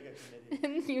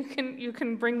 you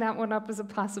can bring that one up as a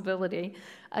possibility.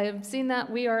 I have seen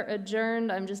that. We are adjourned.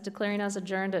 I'm just declaring us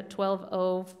adjourned at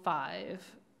 12:05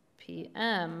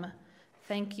 p.m.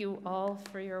 Thank you all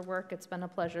for your work. It's been a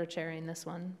pleasure chairing this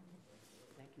one.